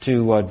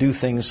to do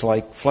things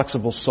like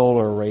flexible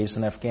solar arrays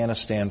in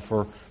Afghanistan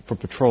for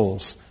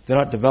patrols. They're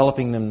not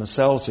developing them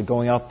themselves. They're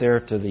going out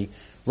there to the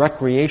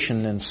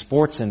recreation and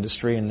sports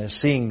industry, and they're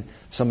seeing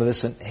some of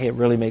this, and hey, it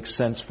really makes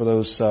sense for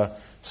those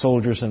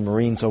soldiers and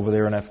Marines over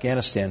there in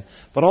Afghanistan.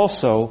 But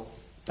also,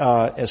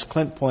 as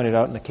Clint pointed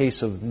out, in the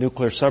case of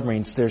nuclear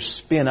submarines, there's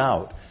spin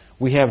out.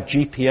 We have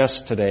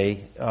GPS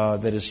today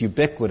that is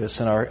ubiquitous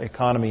in our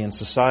economy and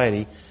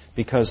society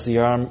because the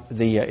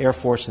Air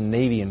Force and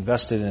Navy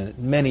invested in it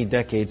many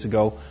decades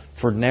ago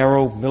for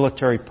narrow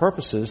military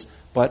purposes,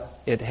 but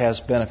it has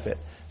benefit.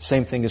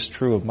 Same thing is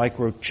true of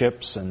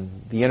microchips and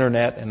the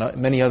Internet and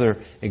many other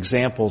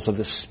examples of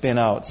this spin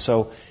out.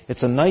 So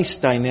it's a nice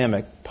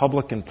dynamic,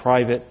 public and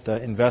private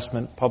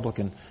investment, public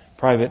and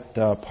private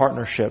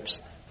partnerships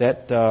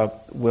that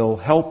will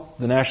help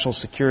the national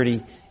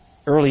security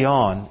early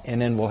on, and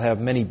then we'll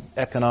have many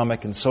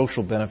economic and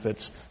social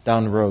benefits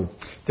down the road.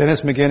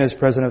 Dennis McGinn is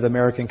president of the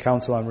American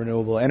Council on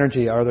Renewable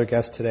Energy. Our other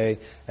guests today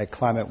at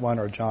Climate One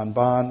are John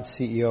Bond,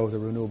 CEO of the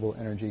Renewable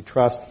Energy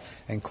Trust,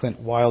 and Clint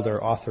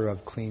Wilder, author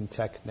of Clean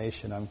Tech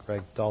Nation. I'm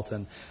Greg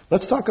Dalton.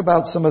 Let's talk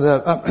about some of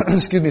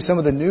the some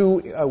of the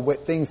new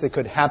things that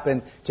could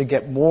happen to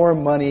get more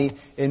money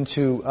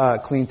into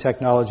clean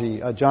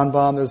technology. John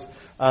Bond, there's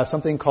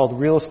something called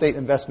real estate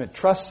investment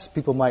trusts.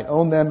 People might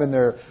own them in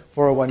their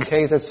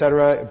 401ks, et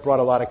cetera. It brought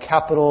a lot of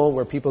capital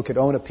where people could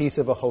own a piece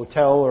of a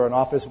hotel or an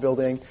office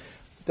building.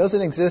 It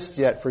doesn't exist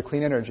yet for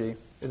clean energy.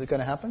 Is it going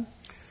to happen?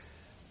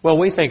 Well,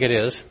 we think it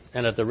is,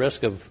 and at the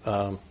risk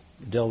of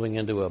delving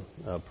into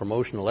a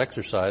promotional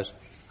exercise,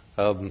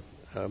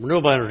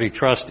 Renewable Energy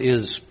Trust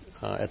is,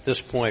 at this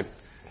point,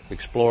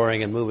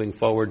 exploring and moving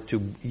forward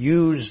to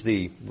use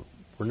the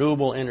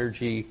renewable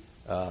energy,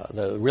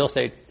 the real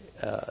estate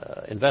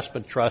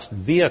investment trust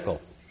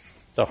vehicle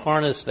to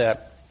harness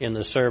that in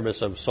the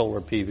service of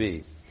solar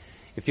PV.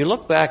 If you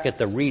look back at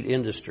the REIT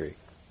industry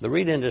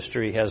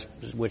has,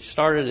 which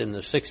started in the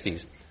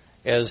 60s,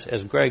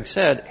 as Greg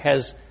said,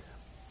 has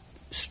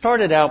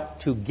started out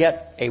to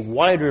get a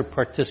wider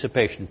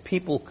participation.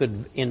 People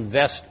could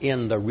invest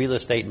in the real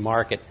estate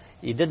market.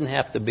 You didn't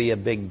have to be a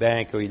big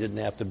bank or you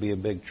didn't have to be a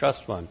big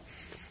trust fund.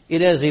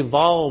 It has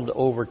evolved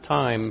over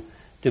time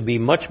to be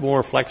much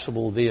more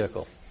flexible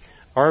vehicle.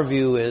 Our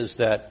view is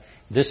that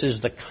this is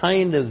the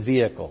kind of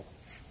vehicle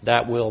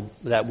that will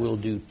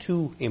do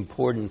two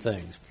important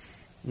things.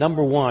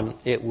 Number one,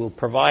 it will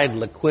provide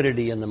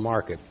liquidity in the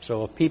market.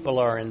 So if people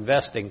are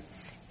investing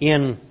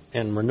in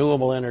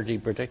renewable energy,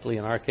 particularly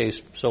in our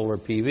case solar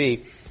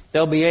PV,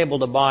 they'll be able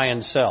to buy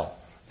and sell.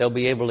 They'll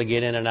be able to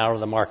get in and out of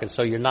the market,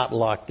 so you're not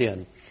locked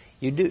in.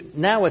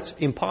 Now it's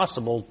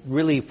impossible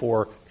really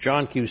for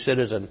John Q.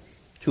 Citizen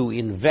to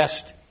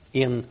invest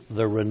in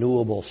the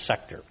renewable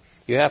sector.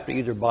 You have to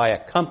either buy a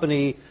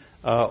company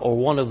or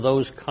one of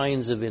those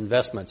kinds of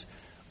investments.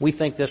 We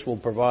think this will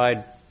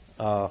provide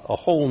a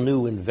whole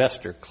new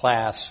investor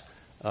class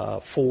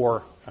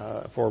for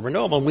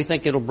renewable, and we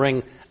think it'll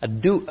bring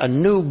a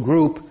new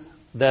group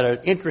that are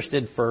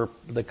interested for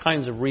the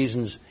kinds of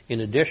reasons, in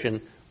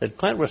addition, that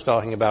Clint was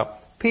talking about.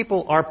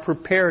 People are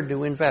prepared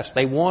to invest.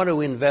 They want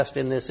to invest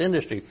in this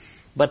industry,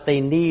 but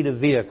they need a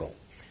vehicle.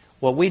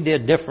 what we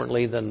did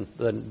differently than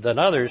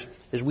others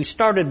is we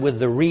started with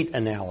the REIT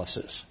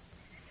analysis.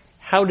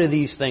 How do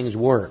these things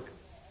work?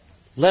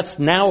 Let's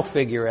now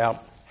figure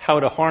out how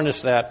to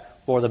harness that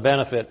for the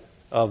benefit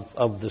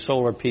of the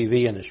solar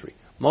PV industry.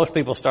 Most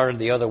people started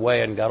the other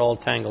way and got all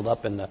tangled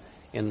up in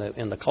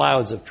the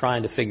clouds of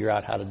trying to figure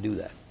out how to do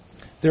that.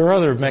 There are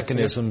other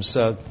mechanisms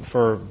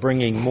for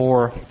bringing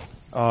more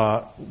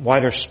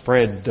wider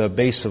spread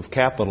base of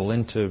capital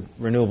into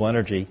renewable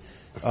energy.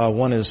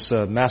 One is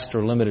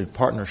master limited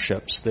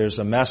partnerships. There's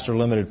a Master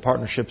Limited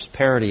Partnerships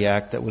Parity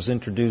Act that was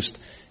introduced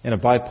in a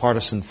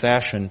bipartisan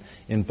fashion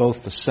in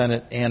both the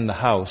Senate and the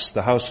House.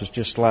 The House was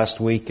just last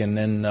week, and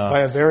then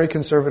by a very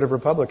conservative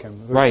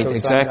Republican. Right,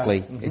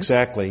 exactly,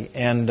 exactly.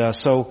 And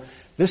so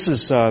this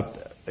is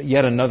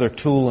yet another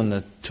tool in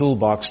the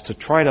toolbox to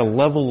try to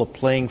level the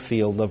playing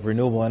field of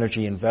renewable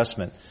energy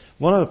investment.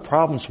 One of the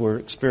problems we're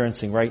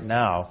experiencing right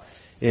now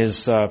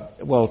is,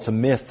 it's a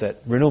myth that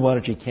renewable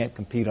energy can't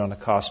compete on a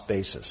cost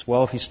basis.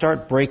 Well, if you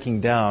start breaking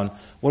down,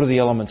 what are the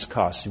elements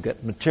cost? You've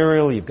got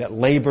material, you've got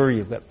labor,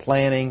 you've got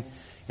planning,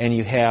 and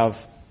you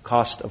have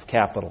cost of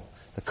capital.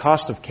 The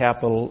cost of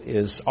capital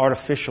is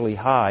artificially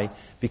high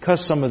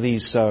because some of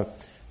these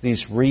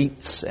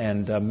REITs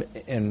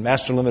and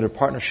master limited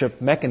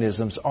partnership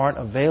mechanisms aren't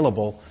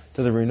available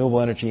to the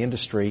renewable energy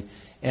industry.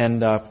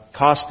 And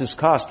cost is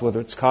cost, whether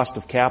it's cost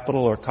of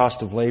capital or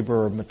cost of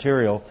labor or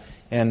material.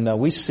 And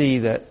we see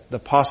that the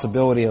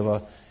possibility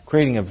of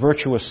creating a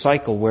virtuous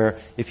cycle where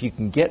if you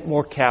can get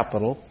more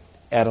capital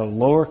at a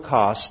lower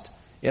cost,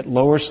 it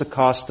lowers the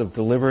cost of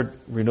delivered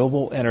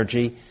renewable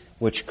energy,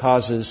 which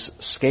causes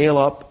scale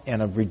up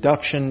and a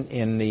reduction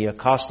in the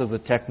cost of the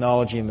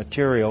technology and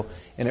material,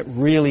 and it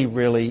really,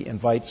 really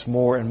invites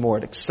more and more.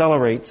 It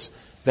accelerates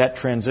that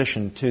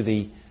transition to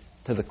the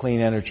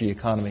clean energy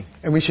economy.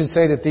 And we should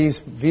say that these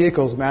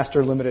vehicles,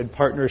 master limited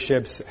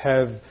partnerships,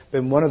 have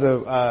been one of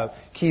the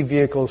key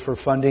vehicles for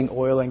funding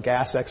oil and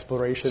gas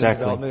exploration and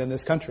development in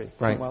this country.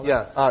 Right.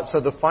 So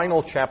the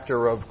final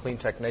chapter of Clean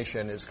Tech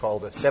Nation is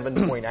called a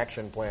 7-point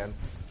action plan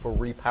for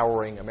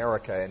repowering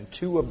America. And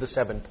 2 of the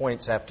 7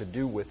 points have to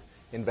do with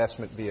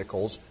investment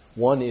vehicles.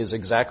 One is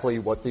exactly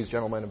what these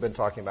gentlemen have been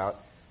talking about,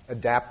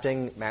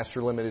 adapting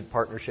master limited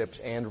partnerships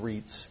and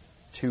REITs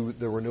to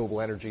the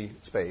renewable energy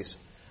space.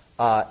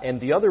 And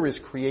the other is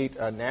create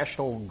a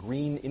national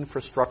green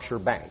infrastructure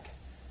bank.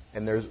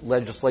 And there's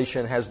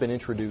legislation has been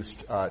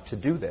introduced to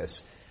do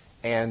this.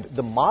 And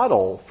the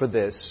model for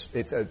this,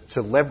 it's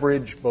to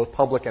leverage both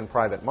public and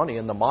private money.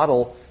 And the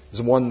model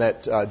is one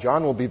that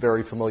John will be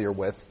very familiar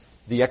with,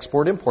 the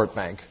Export-Import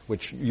Bank,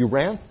 which you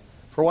ran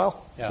for a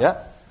while.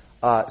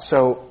 Yeah.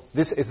 So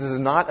this is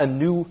not a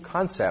new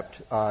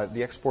concept.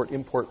 The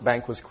Export-Import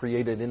Bank was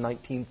created in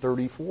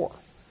 1934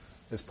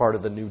 as part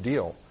of the New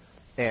Deal.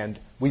 And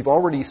we've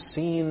already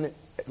seen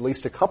at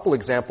least a couple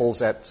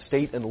examples at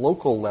state and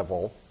local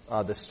level.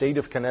 The state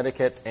of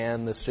Connecticut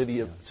and the city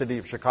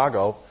of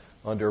Chicago,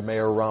 under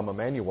Mayor Rahm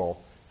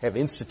Emanuel, have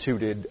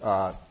instituted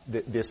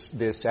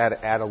this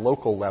at a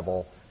local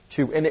level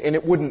too. And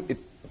it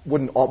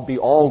wouldn't all be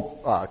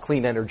all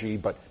clean energy,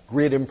 but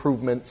grid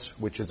improvements,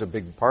 which is a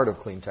big part of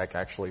clean tech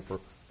actually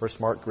for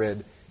smart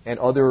grid, and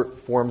other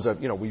forms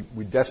of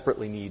we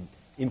desperately need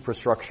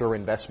infrastructure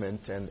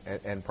investment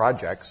and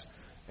projects,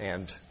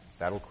 and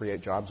that'll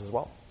create jobs as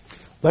well.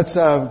 Let's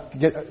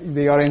get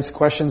the audience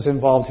questions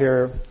involved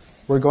here.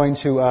 We're going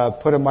to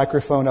put a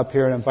microphone up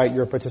here and invite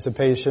your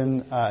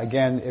participation.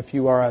 Again, if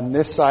you are on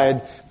this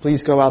side,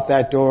 please go out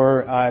that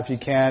door if you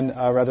can,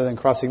 rather than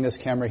crossing this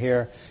camera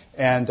here.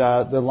 And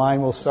the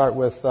line will start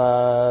with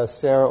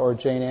Sarah or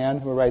Jane Ann,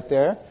 who are right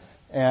there.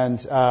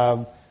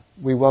 And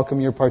we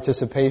welcome your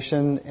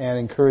participation and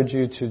encourage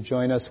you to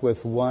join us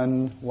with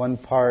one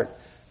part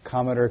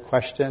comment or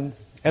question.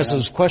 As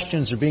those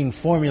questions are being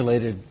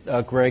formulated,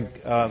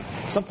 Greg,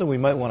 something we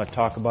might want to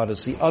talk about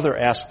is the other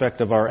aspect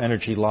of our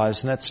energy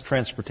lives, and that's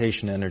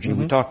transportation energy.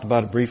 Mm-hmm. We talked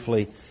about it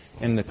briefly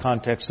in the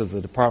context of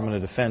the Department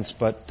of Defense,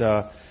 but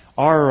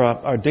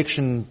our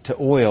addiction to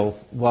oil,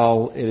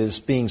 while it is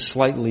being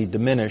slightly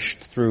diminished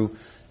through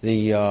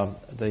the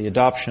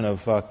adoption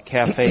of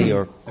CAFE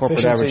or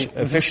corporate average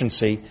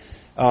efficiency,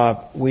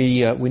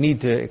 we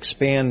need to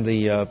expand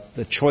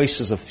the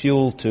choices of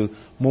fuel to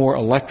more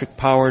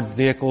electric-powered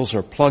vehicles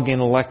or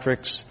plug-in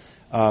electrics.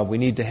 We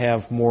need to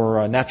have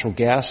more natural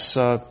gas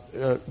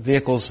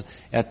vehicles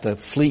at the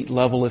fleet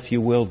level, if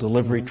you will,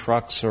 delivery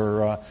trucks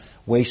or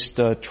waste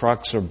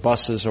trucks or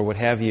buses or what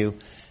have you.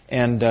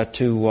 And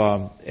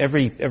to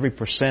every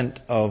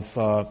percent of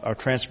our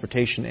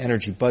transportation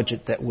energy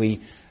budget that we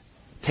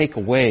take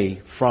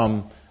away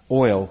from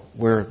oil,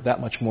 we're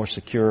that much more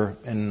secure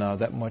and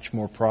that much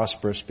more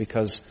prosperous,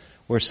 because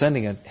we're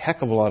sending a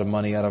heck of a lot of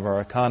money out of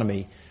our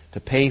economy to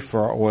pay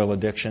for our oil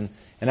addiction,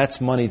 and that's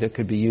money that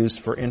could be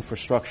used for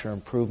infrastructure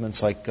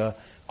improvements like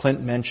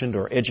Clint mentioned,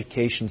 or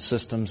education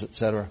systems, et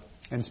cetera.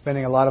 And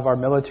spending a lot of our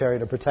military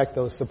to protect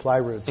those supply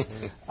routes.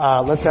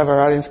 Let's have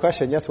our audience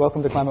question. Yes,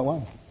 welcome to Climate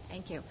One.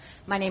 Thank you.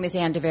 My name is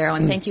Ann DeVero,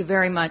 and thank you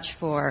very much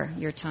for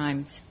your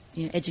time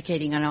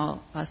educating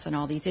us on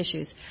all these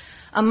issues.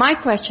 My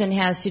question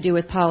has to do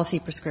with policy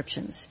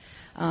prescriptions,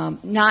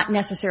 not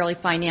necessarily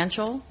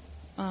financial,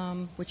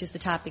 which is the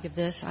topic of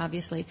this,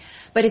 obviously.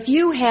 But if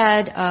you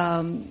had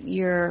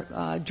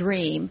your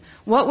dream,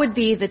 what would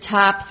be the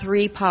top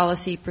 3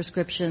 policy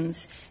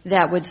prescriptions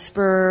that would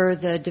spur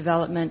the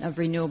development of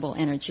renewable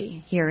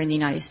energy here in the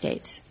United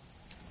States?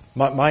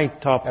 My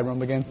top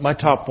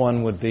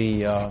one would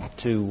be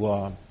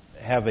to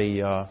have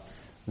a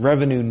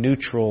revenue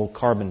neutral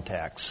carbon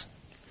tax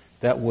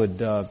that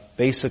would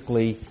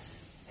basically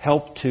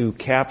help to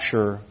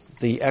capture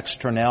the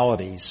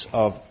externalities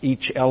of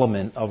each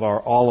element of our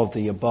all of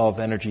the above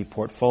energy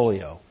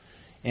portfolio.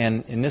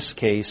 And in this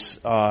case,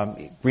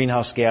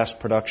 greenhouse gas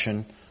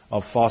production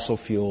of fossil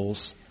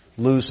fuels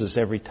loses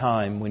every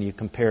time when you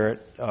compare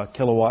it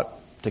kilowatt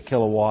to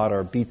kilowatt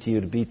or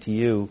BTU to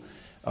BTU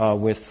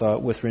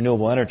with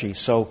renewable energy.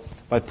 So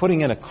by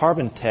putting in a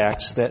carbon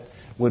tax that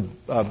would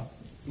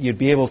you'd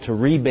be able to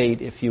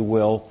rebate, if you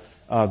will,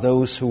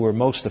 those who were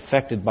most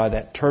affected by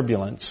that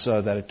turbulence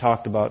that I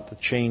talked about, the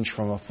change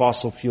from a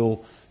fossil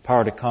fuel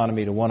powered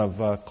economy to one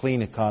of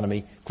clean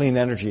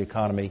energy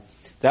economy.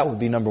 That would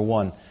be number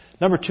one.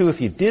 Number two, if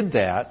you did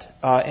that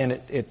and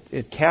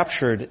it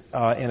captured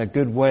in a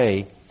good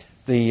way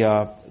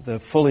the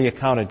fully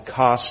accounted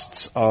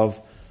costs of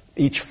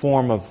each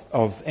form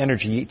of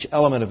energy, each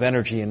element of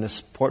energy in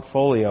this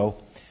portfolio,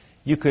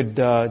 you could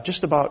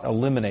just about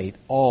eliminate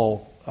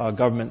all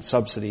government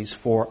subsidies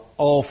for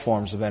all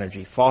forms of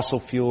energy, fossil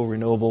fuel,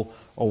 renewable,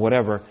 or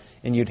whatever,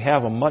 and you'd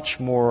have a much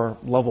more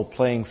level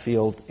playing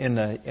field in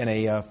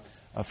a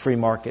free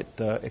market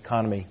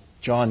economy.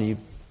 John, you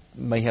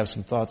may have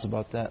some thoughts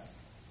about that.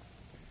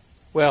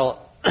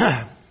 Well,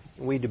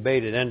 we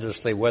debated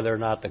endlessly whether or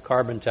not the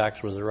carbon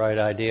tax was the right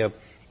idea.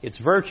 Its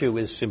virtue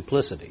is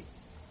simplicity.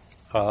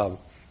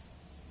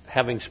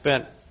 Having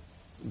spent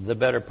the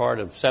better part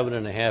of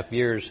 7.5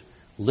 years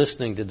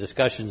listening to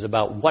discussions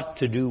about what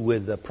to do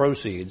with the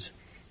proceeds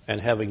and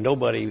having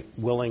nobody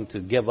willing to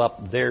give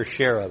up their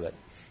share of it,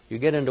 you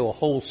get into a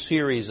whole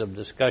series of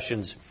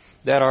discussions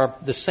that are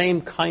the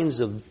same kinds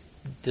of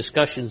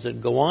discussions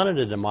that go on in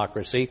a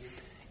democracy.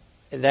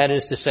 That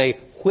is to say,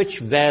 which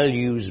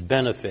values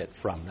benefit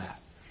from that?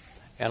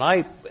 And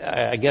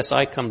I guess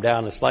I come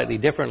down slightly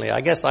differently.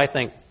 I guess I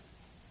think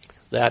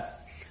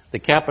that the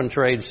cap and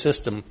trade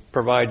system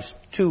provides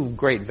 2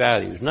 great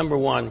values. Number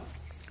one,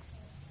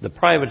 the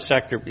private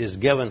sector is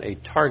given a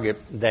target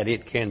that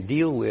it can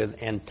deal with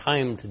and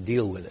time to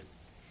deal with it,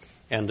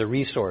 and the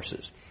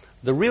resources.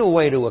 The real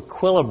way to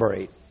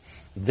equilibrate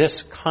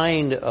this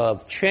kind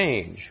of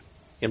change,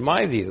 in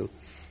my view,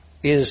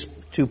 is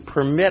to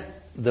permit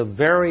the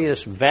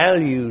various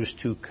values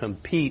to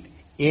compete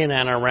in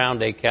and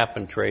around a cap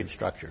and trade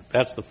structure.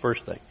 That's the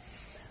first thing.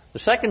 The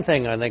second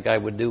thing I think I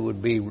would do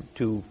would be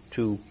to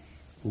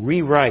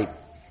rewrite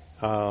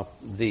some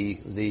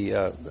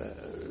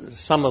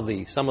of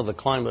the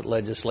climate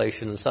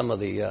legislation and some of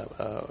the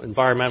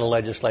environmental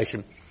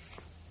legislation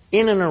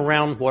in and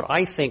around what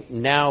I think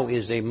now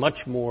is a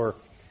much more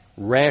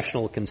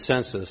rational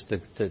consensus.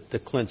 To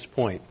Clint's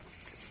point,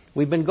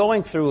 we've been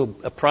going through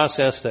a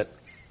process that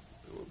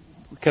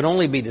can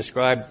only be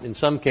described in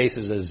some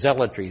cases as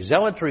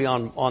zealotry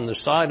on the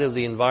side of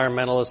the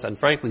environmentalists, and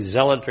frankly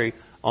zealotry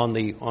on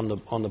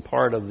the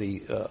part of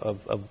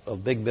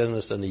of big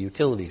business and the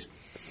utilities.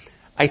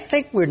 I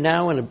think we're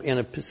now in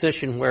a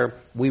position where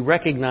we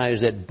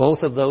recognize that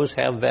both of those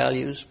have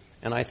values,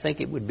 and I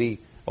think it would be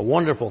a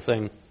wonderful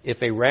thing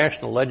if a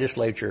rational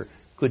legislature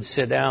could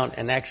sit down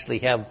and actually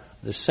have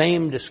the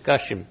same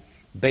discussion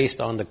based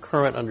on the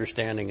current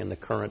understanding and the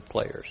current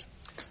players.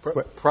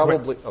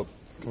 Probably.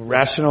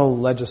 Rational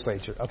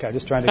legislature. Okay,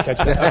 just trying to catch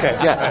that. Okay,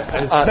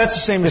 yeah, that's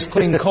the same as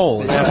clean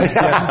coal.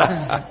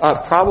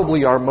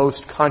 Probably our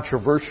most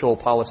controversial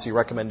policy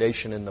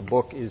recommendation in the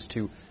book is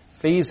to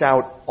phase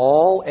out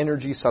all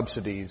energy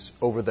subsidies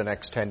over the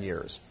next 10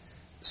 years.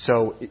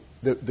 So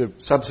the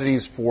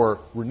subsidies for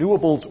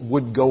renewables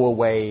would go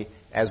away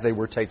as they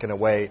were taken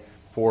away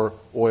for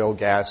oil,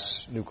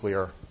 gas,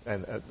 nuclear,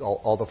 and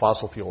all the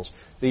fossil fuels.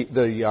 The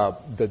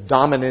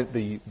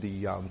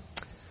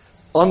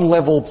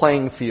unlevel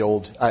playing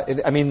field.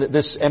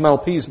 This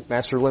MLP's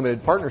Master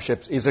Limited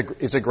Partnerships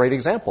is a great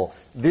example.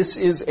 This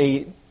is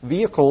a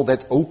vehicle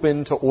that's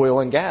open to oil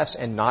and gas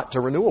and not to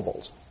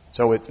renewables.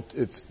 So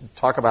it's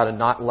talk about a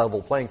not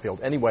level playing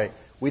field. Anyway,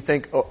 we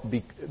think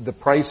the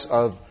price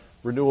of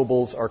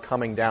renewables are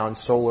coming down.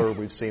 Solar,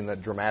 we've seen the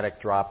dramatic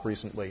drop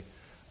recently,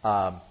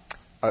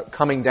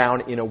 coming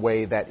down in a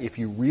way that if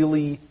you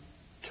really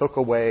took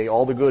away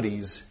all the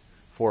goodies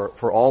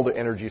for all the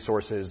energy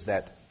sources,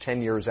 that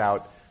 10 years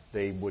out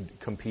they would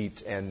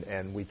compete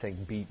and we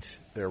think beat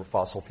their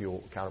fossil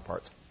fuel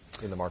counterparts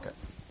in the market.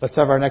 Let's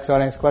have our next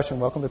audience question.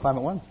 Welcome to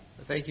Climate One.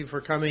 Thank you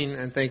for coming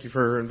and thank you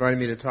for inviting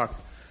me to talk.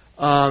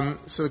 My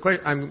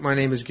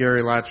name is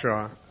Gary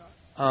Latraw.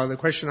 The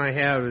question I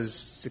have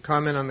is to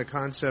comment on the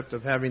concept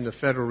of having the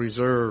Federal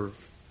Reserve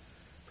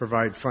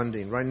provide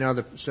funding. Right now,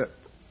 the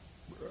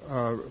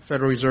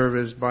Federal Reserve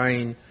is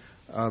buying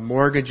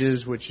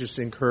mortgages, which just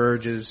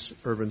encourages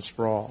urban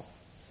sprawl.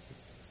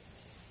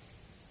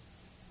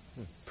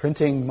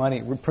 Printing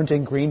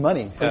green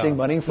money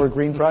for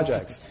green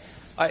projects.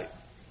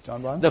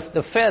 John Bond?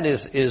 The Fed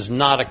is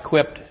not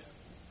equipped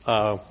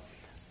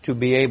to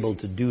be able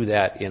to do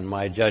that, in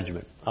my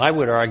judgment. I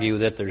would argue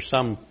that there's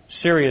some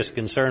serious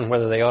concern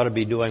whether they ought to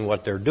be doing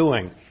what they're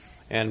doing,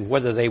 and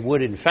whether they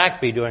would in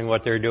fact be doing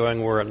what they're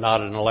doing were it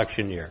not an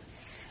election year.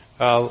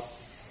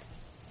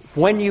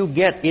 When you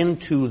get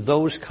into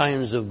those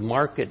kinds of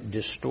market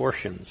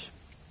distortions,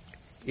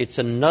 it's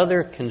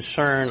another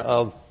concern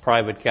of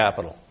private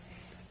capital.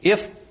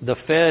 If the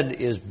Fed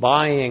is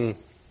buying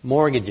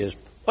mortgages,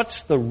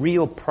 what's the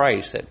real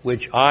price at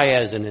which I,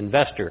 as an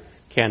investor,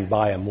 can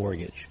buy a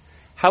mortgage?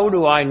 How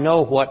do I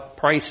know what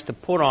price to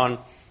put on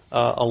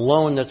a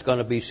loan that's going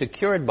to be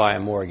secured by a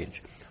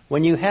mortgage?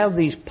 When you have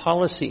these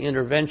policy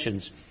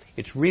interventions,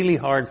 it's really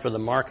hard for the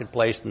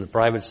marketplace and the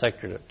private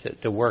sector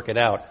to work it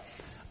out.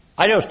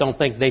 I just don't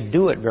think they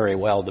do it very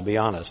well, to be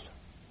honest.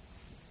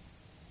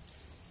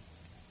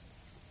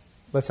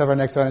 Let's have our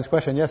next audience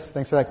question. Yes,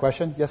 thanks for that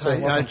question. Yes, sir.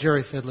 Hi,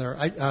 Jerry Fiddler.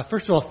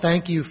 First of all,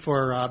 thank you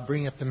for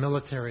bringing up the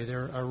military.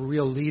 They're a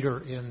real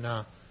leader in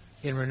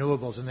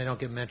renewables, and they don't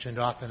get mentioned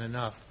often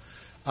enough.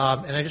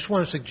 And I just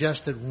want to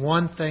suggest that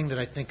one thing that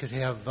I think could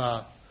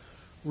have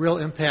real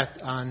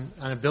impact on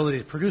ability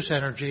to produce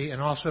energy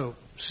and also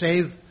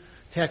save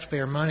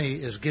taxpayer money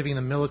is giving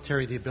the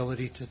military the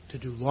ability to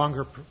do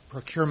longer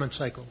procurement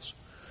cycles.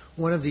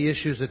 One of the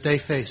issues that they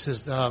face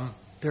is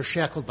they're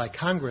shackled by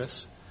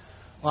Congress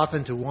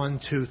often to 1,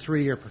 2,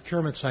 3-year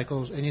procurement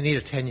cycles, and you need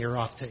a 10-year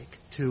offtake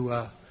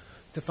to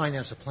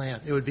finance a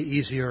plant. It would be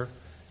easier.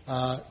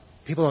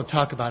 People don't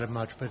talk about it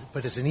much,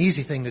 but it's an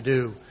easy thing to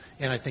do,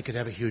 and I think it'd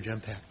have a huge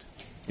impact.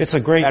 It's a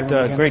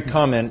great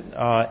comment,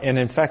 and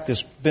in fact,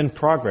 there's been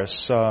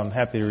progress. I'm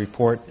happy to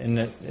report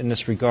in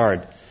this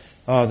regard.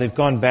 They've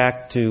gone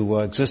back to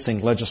existing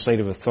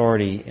legislative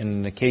authority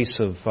in the case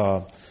of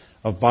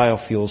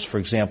biofuels, for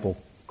example,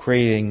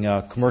 creating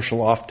commercial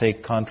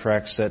offtake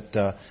contracts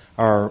that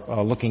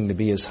are looking to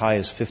be as high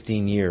as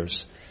 15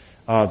 years.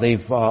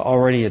 They've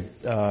already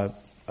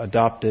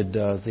adopted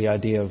the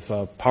idea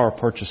of power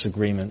purchase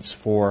agreements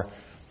for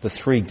the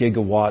 3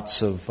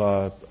 gigawatts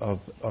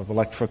of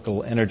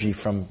electrical energy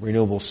from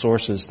renewable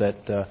sources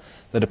that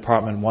the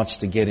department wants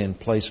to get in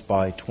place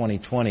by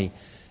 2020.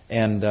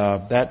 And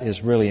that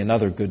is really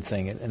another good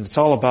thing. And it's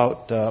all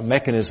about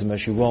mechanism,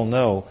 as you well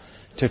know,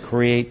 to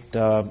create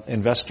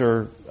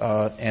investor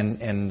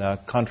and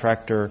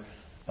contractor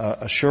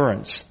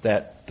assurance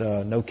that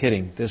no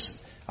kidding,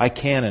 I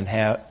can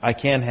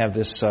have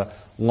this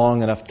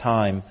long enough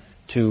time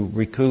to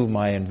recoup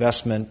my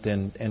investment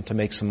and to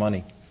make some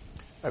money.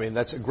 I mean,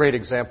 that's a great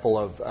example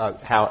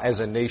of how,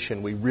 as a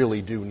nation, we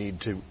really do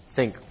need to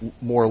think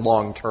more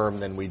long term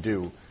than we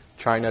do.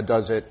 China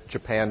does it,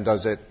 Japan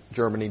does it,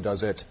 Germany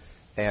does it,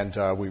 and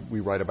we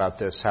write about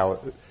this, how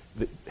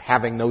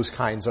having those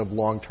kinds of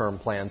long-term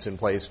plans in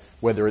place,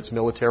 whether it's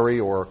military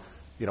or,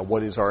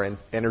 what is our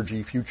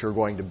energy future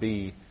going to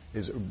be,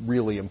 is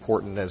really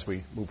important as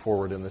we move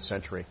forward in this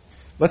century.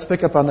 Let's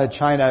pick up on the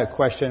China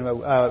question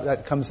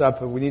that comes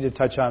up. We need to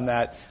touch on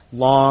that.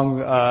 Long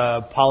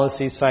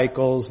policy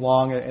cycles,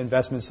 long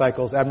investment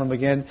cycles. Admiral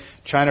McGinn,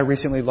 China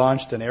recently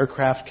launched an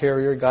aircraft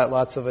carrier, got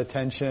lots of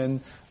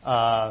attention,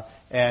 and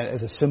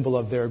as a symbol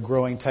of their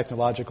growing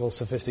technological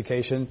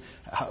sophistication.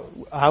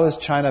 How is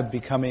China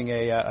becoming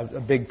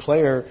a big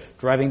player,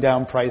 driving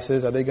down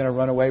prices? Are they going to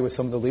run away with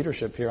some of the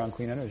leadership here on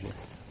clean energy?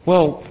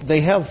 Well,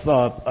 they have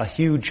a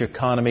huge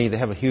economy. They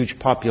have a huge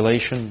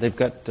population. They've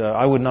got,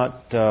 I would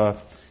not,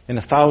 in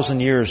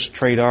 1,000 years,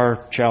 trade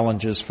our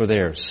challenges for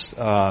theirs.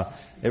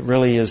 It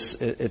really is,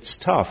 it's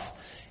tough.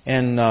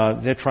 And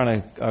they're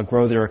trying to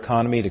grow their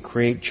economy to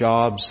create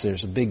jobs.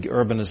 There's a big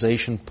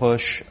urbanization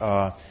push.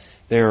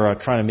 They're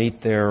trying to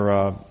meet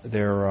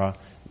their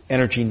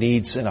energy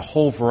needs in a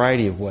whole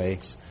variety of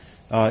ways.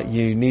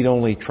 You need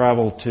only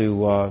travel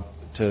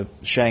to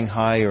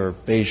Shanghai or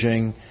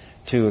Beijing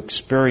to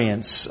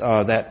experience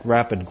that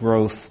rapid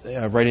growth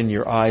right in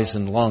your eyes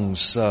and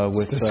lungs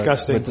with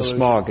the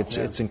smog.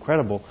 It's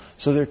incredible.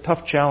 So they're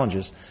tough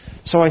challenges.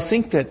 So I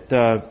think that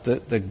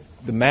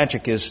the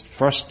magic is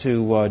for us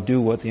to do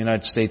what the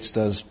United States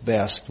does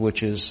best,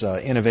 which is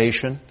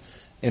innovation,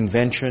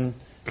 invention,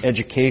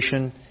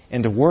 education,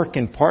 and to work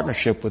in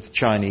partnership with the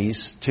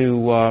Chinese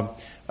to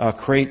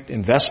create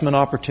investment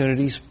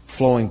opportunities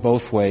flowing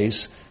both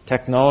ways,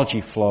 technology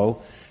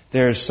flow.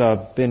 There's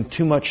been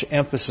too much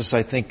emphasis,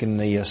 I think, in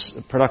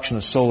the production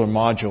of solar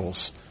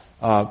modules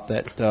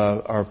that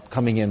are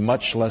coming in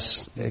much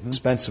less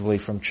expensively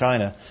from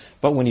China.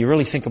 But when you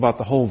really think about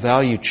the whole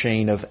value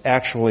chain of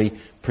actually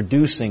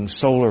producing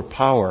solar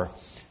power,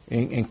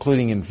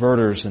 including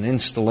inverters and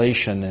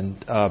installation and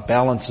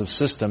balance of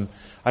system,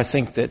 I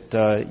think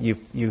that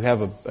you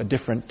have a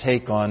different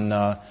take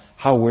on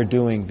how we're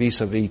doing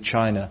vis-a-vis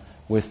China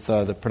with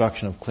the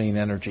production of clean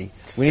energy.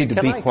 We need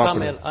to be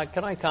cooperative.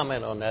 Can I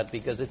comment on that?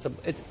 Because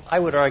I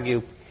would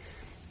argue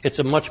it's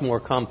a much more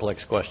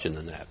complex question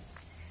than that.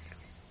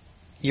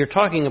 you're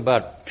talking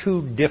about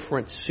two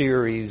different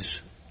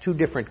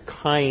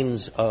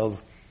kinds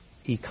of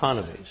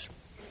economies.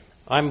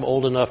 I'm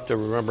old enough to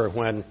remember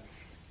when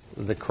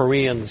the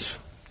Koreans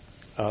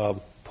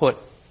put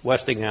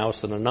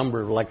Westinghouse and a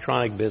number of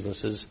electronic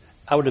businesses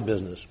out of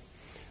business,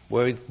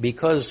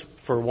 because,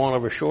 for want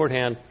of a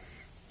shorthand,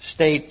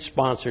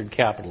 state-sponsored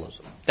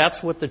capitalism.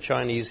 That's what the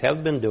Chinese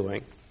have been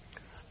doing.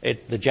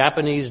 The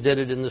Japanese did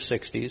it in the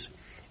 60s.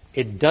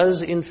 It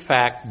does, in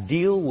fact,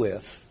 deal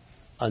with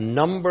a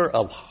number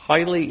of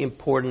highly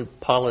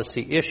important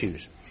policy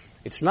issues.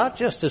 It's not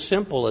just as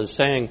simple as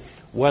saying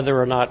whether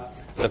or not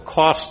the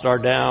costs are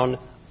down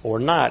or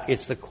not.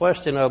 It's the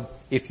question of,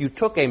 if you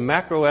took a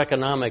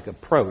macroeconomic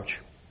approach,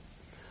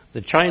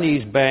 the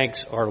Chinese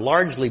banks are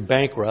largely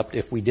bankrupt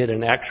if we did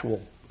an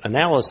actual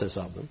analysis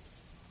of them.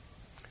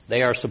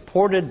 They are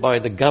supported by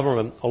the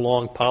government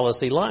along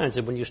policy lines.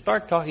 And when you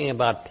start talking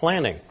about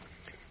planning,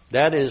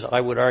 that is, I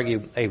would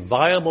argue, a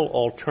viable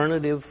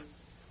alternative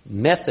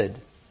method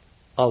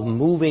of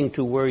moving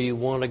to where you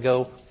want to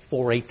go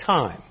for a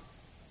time.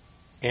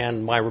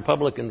 And my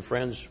Republican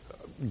friends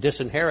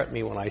disinherit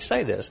me when I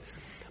say this,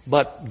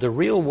 but the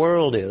real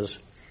world is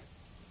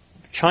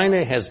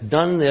China has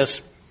done this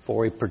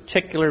for a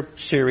particular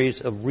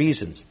series of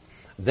reasons.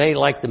 They,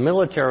 like the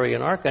military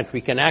in our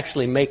country, can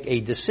actually make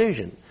a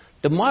decision.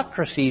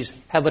 Democracies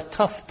have a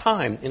tough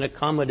time in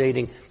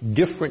accommodating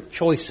different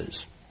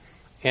choices.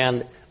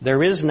 And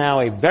there is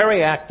now a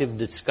very active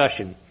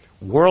discussion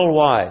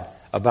worldwide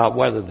about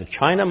whether the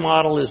China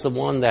model is the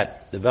one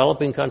that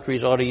developing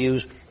countries ought to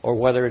use or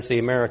whether it's the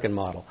American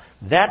model.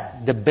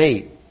 That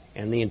debate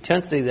and the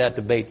intensity of that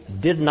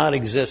debate did not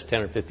exist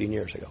 10 or 15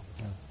 years ago.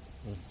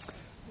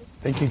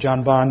 Thank you,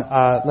 John Bond.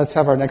 Let's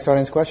have our next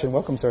audience question.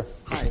 Welcome, sir.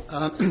 Hi.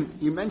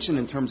 You mentioned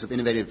in terms of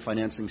innovative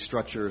financing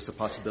structures the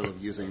possibility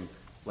of using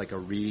like a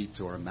REIT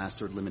or a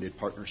master limited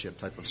partnership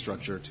type of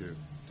structure to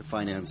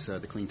finance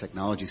the clean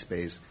technology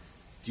space.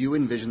 Do you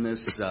envision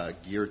this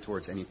geared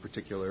towards any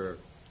particular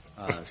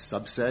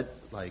subset,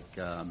 like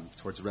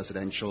towards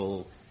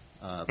residential,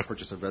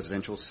 purchase of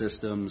residential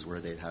systems where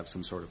they'd have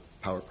some sort of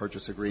power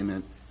purchase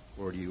agreement?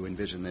 Or do you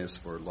envision this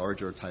for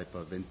larger type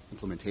of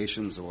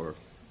implementations or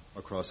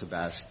across a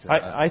vast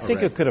I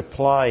think it could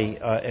apply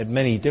at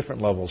many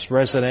different levels.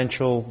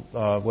 Residential,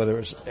 whether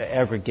it's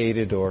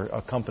aggregated or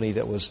a company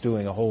that was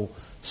doing a whole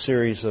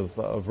series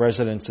of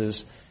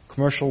residences.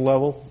 Commercial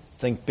level,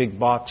 think big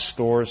box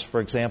stores,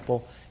 for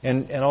example,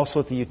 and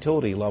also at the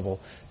utility level.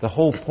 The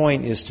whole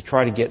point is to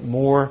try to get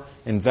more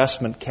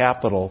investment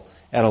capital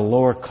at a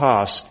lower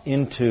cost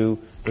into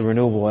the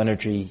renewable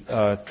energy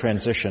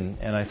transition.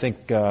 And I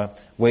think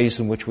ways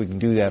in which we can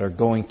do that are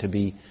going to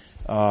be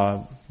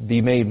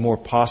made more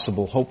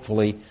possible,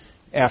 hopefully,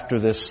 after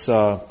this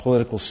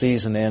political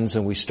season ends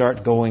and we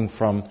start going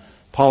from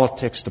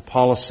politics to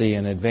policy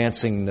and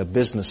advancing the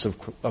business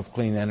of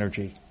clean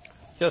energy.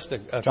 Just a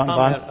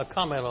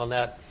comment on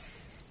that.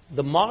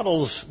 The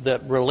models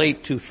that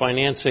relate to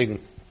financing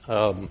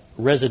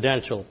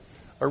residential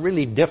are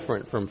really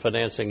different from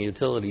financing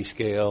utility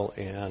scale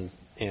and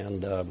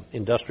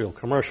industrial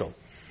commercial.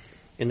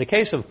 In the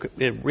case of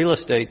real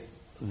estate,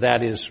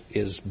 that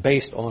is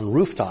based on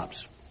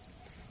rooftops.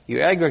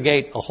 You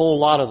aggregate a whole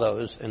lot of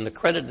those, and the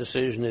credit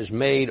decision is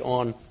made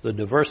on the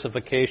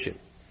diversification.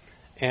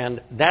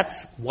 And that's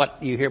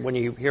what you hear when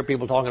you hear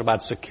people talking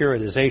about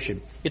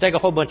securitization. You take a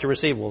whole bunch of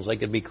receivables. They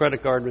could be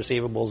credit card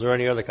receivables or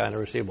any other kind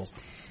of receivables.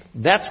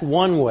 That's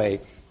one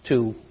way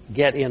to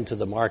get into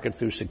the market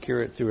through a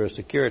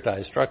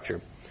securitized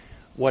structure.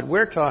 What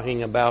we're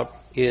talking about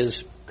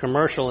is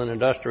commercial and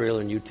industrial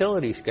and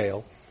utility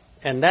scale,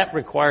 and that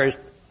requires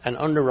an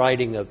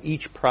underwriting of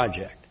each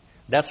project.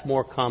 That's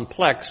more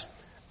complex.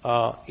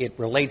 It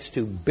relates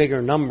to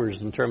bigger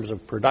numbers in terms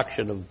of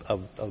production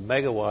of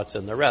megawatts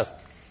and the rest.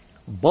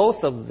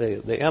 Both of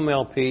the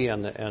MLP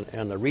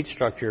and the REIT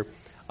structure,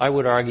 I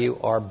would argue,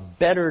 are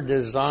better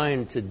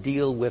designed to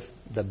deal with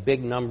the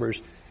big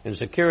numbers. And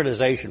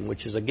securitization,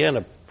 which is again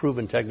a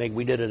proven technique,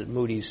 we did it at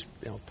Moody's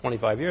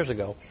 25 years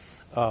ago,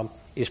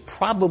 is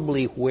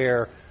probably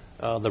where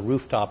the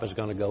rooftop is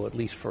going to go at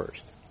least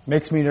first.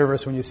 Makes me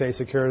nervous when you say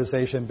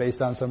securitization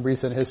based on some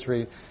recent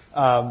history.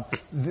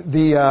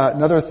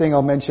 Another thing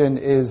I'll mention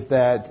is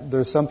that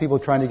there's some people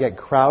trying to get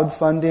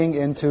crowdfunding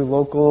into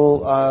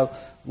local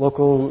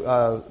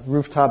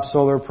rooftop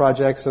solar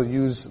projects. So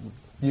you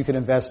can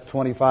invest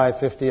 $25,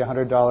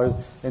 $50,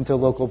 $100 into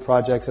local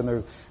projects. And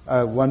there,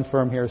 one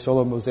firm here,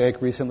 Solar Mosaic,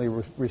 recently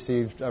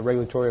received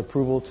regulatory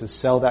approval to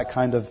sell that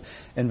kind of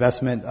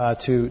investment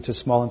to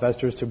small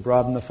investors to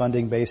broaden the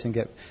funding base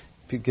and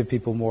give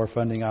people more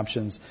funding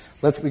options.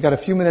 We got a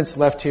few minutes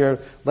left here.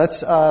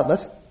 Let's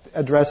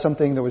address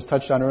something that was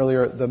touched on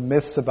earlier: the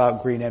myths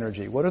about green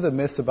energy. What are the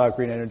myths about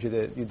green energy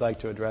that you'd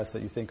like to address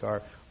that you think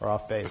are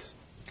off base?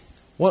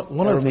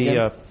 One of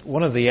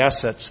the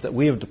assets that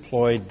we have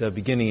deployed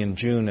beginning in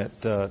June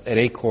at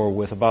ACOR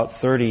with about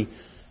 30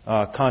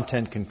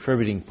 content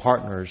contributing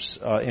partners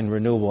in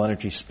renewable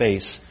energy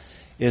space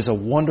is a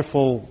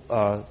wonderful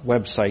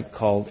website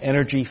called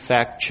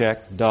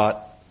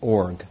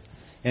energyfactcheck.org.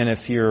 And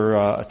if you're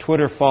a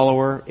Twitter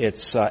follower,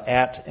 it's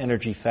at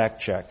Energy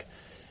Fact Check.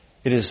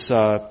 It is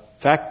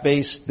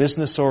fact-based,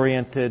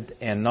 business-oriented,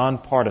 and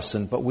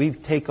nonpartisan, but we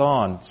take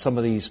on some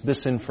of these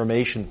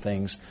misinformation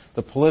things,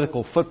 the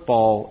political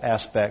football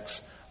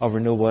aspects of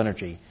renewable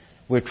energy.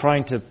 We're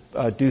trying to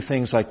do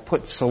things like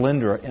put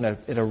Solyndra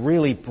in a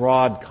really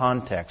broad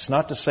context.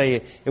 Not to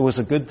say it was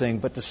a good thing,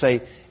 but to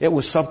say it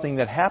was something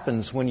that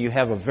happens when you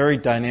have a very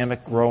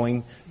dynamic,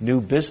 growing new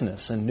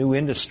business and new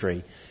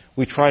industry.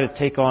 We try to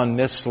take on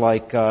myths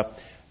like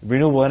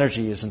renewable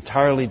energy is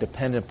entirely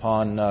dependent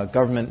upon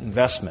government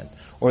investment,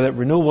 or that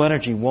renewable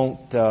energy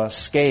won't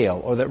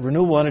scale, or that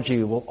renewable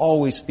energy will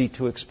always be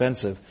too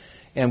expensive.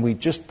 And we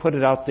just put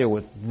it out there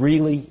with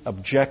really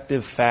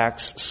objective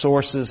facts,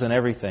 sources, and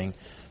everything.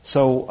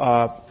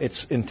 So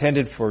it's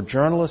intended for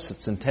journalists.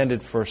 It's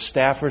intended for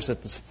staffers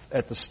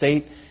at the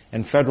state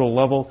and federal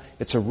level.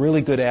 It's a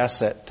really good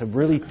asset to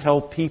really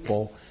tell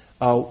people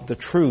the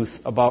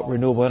truth about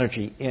renewable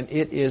energy. And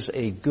it is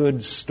a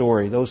good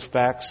story. Those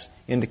facts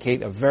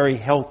indicate a very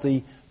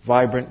healthy,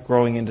 vibrant,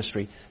 growing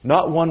industry.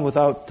 Not one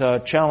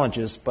without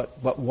challenges,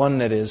 but one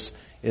that is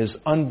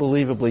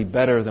unbelievably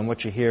better than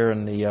what you hear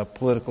in the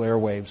political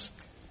airwaves.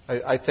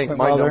 I think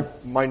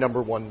my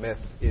number one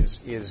myth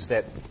is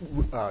that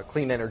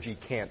clean energy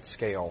can't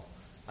scale.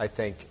 I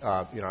think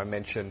I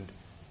mentioned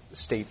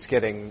states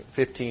getting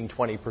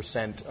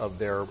 15-20% of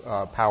their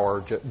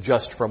power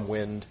just from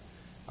wind.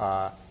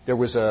 There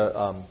was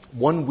a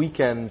one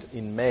weekend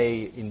in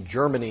May in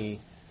Germany,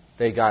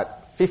 they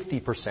got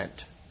 50%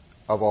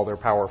 of all their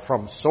power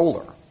from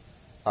solar.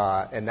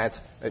 And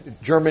that's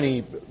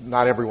Germany.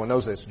 Not everyone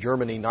knows this.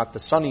 Germany, not the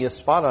sunniest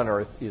spot on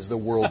earth, is the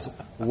world's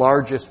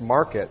largest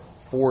market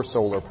for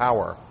solar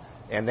power.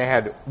 And they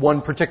had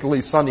one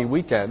particularly sunny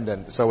weekend,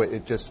 and so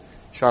it just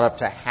shot up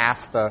to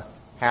half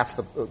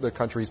the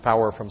country's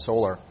power from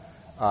solar.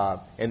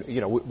 And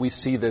we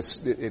see this;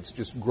 it's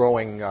just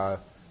growing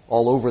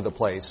all over the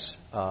place.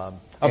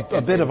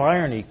 A bit of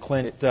irony,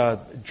 Clint.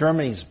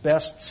 Germany's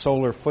best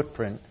solar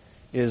footprint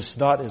is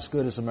not as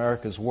good as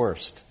America's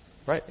worst.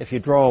 Right. If you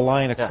draw a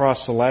line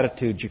across the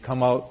latitude, you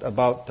come out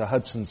about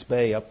Hudson's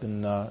Bay up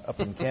in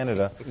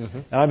Canada. Mm-hmm.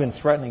 And I've been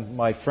threatening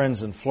my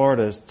friends in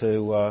Florida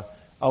to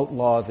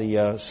outlaw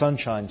the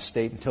Sunshine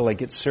State until they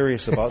get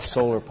serious about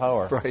solar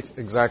power. Right,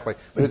 exactly.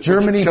 But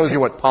Germany shows you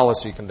what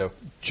policy can do.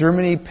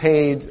 Germany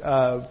paid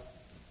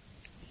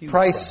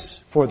price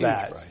for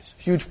that. Price.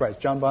 Huge price.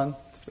 John Bond?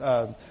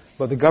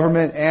 But the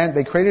government, and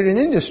they created an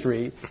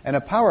industry and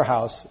a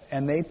powerhouse,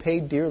 and they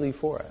paid dearly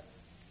for it.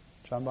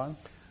 John Bond?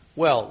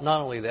 Well,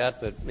 not only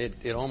that, but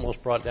it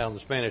almost brought down the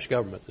Spanish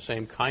government, the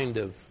same kind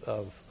of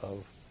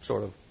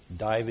sort of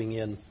diving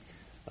in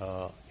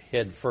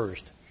head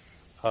first.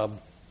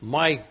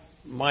 My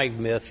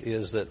myth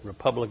is that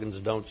Republicans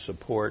don't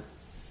support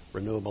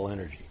renewable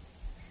energy.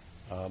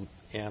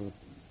 And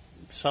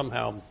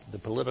somehow the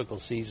political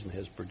season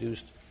has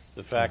produced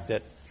the fact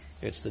that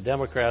it's the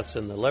Democrats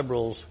and the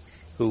liberals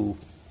who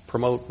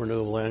promote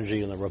renewable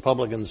energy, and the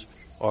Republicans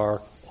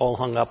are all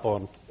hung up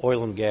on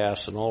oil and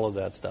gas and all of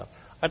that stuff.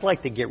 I'd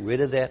like to get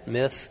rid of that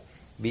myth,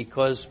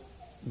 because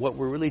what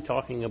we're really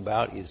talking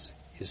about is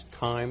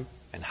time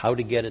and how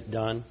to get it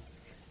done,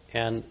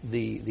 and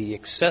the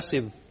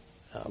excessive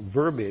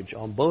verbiage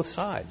on both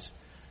sides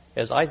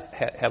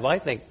I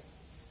think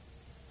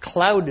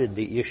clouded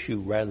the issue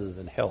rather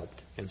than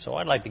helped. And so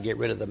I'd like to get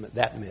rid of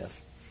that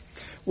myth.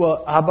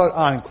 Well, how about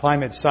on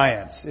climate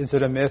science? Is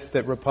it a myth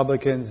that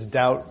Republicans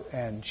doubt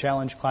and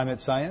challenge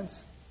climate science?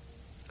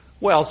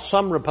 Well,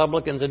 some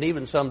Republicans and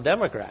even some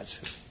Democrats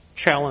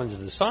challenge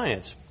the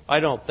science. I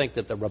don't think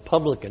that the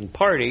Republican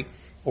Party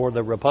or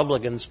the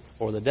Republicans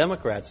or the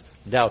Democrats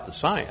doubt the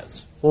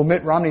science. Well,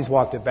 Mitt Romney's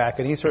walked it back,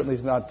 and he certainly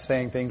is not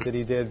saying things that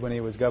he did when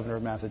he was governor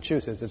of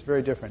Massachusetts. It's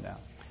very different now.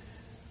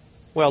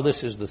 Well,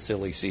 this is the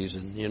silly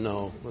season, you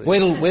know. Wait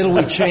till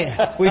we change.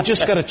 We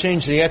just got to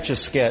change the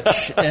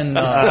Etch-a-Sketch, and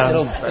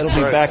it'll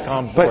be back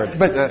on board.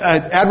 But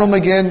Admiral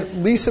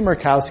McGinn, Lisa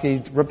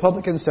Murkowski,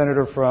 Republican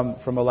senator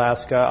from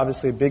Alaska,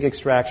 obviously a big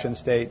extraction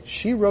state.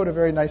 She wrote a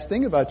very nice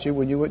thing about you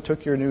when you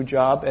took your new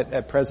job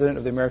at president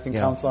of the American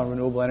Council on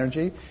Renewable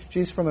Energy.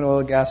 She's from an oil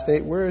and gas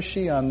state. Where is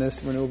she on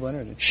this renewable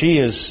energy? She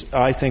is,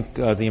 I think,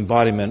 the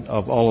embodiment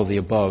of all of the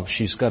above.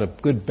 She's got a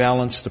good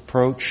balanced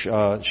approach.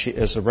 She,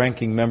 as a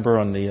ranking member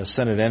on the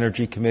Senate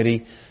Energy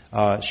Committee,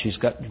 she's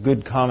got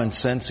good common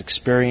sense,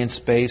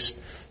 experience-based.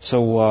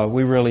 So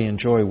we really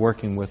enjoy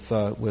working with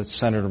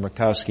Senator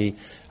Murkowski.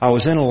 I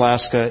was in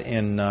Alaska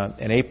in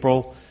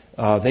April.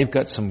 They've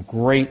got some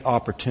great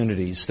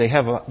opportunities. They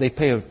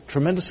pay a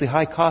tremendously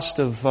high cost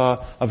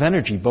of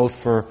energy, both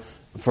for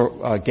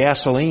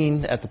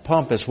gasoline at the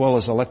pump as well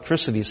as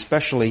electricity,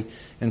 especially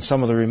in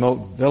some of the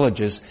remote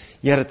villages.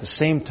 Yet at the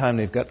same time,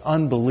 they've got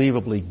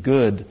unbelievably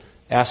good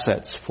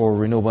assets for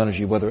renewable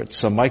energy, whether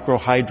it's a micro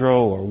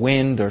hydro or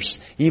wind or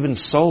even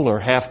solar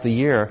half the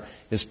year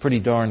is pretty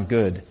darn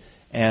good.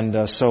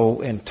 And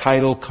so in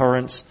tidal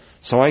currents.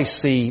 So I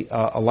see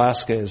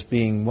Alaska as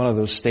being one of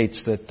those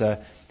states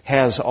that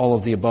has all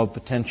of the above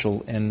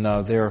potential, and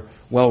they're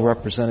well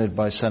represented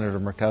by Senator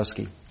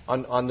Murkowski.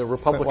 On the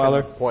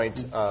Republican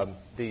point,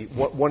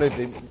 one of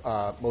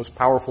the most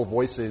powerful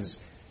voices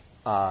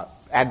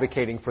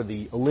advocating for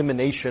the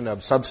elimination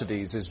of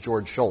subsidies is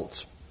George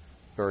Shultz,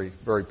 very,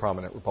 very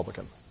prominent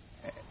Republican.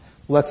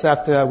 We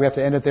have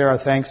to end it there. Our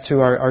thanks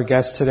to our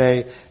guests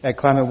today at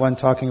Climate One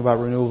talking about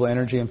renewable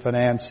energy and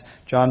finance.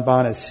 John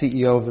Bond is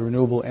CEO of the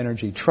Renewable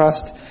Energy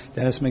Trust.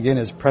 Dennis McGinn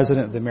is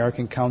president of the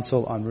American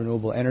Council on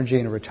Renewable Energy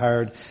and a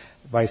retired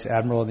Vice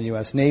Admiral in the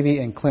U.S. Navy.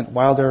 And Clint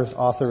Wilder,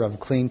 author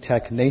of Clean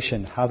Tech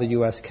Nation, How the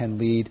U.S. Can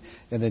Lead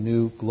in the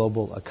New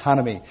Global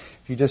Economy.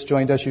 If you just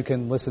joined us, you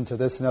can listen to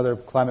this and other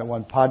Climate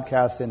One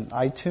podcasts in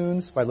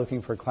iTunes by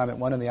looking for Climate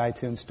One in the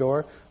iTunes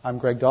store. I'm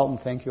Greg Dalton.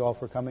 Thank you all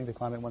for coming to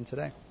Climate One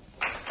today.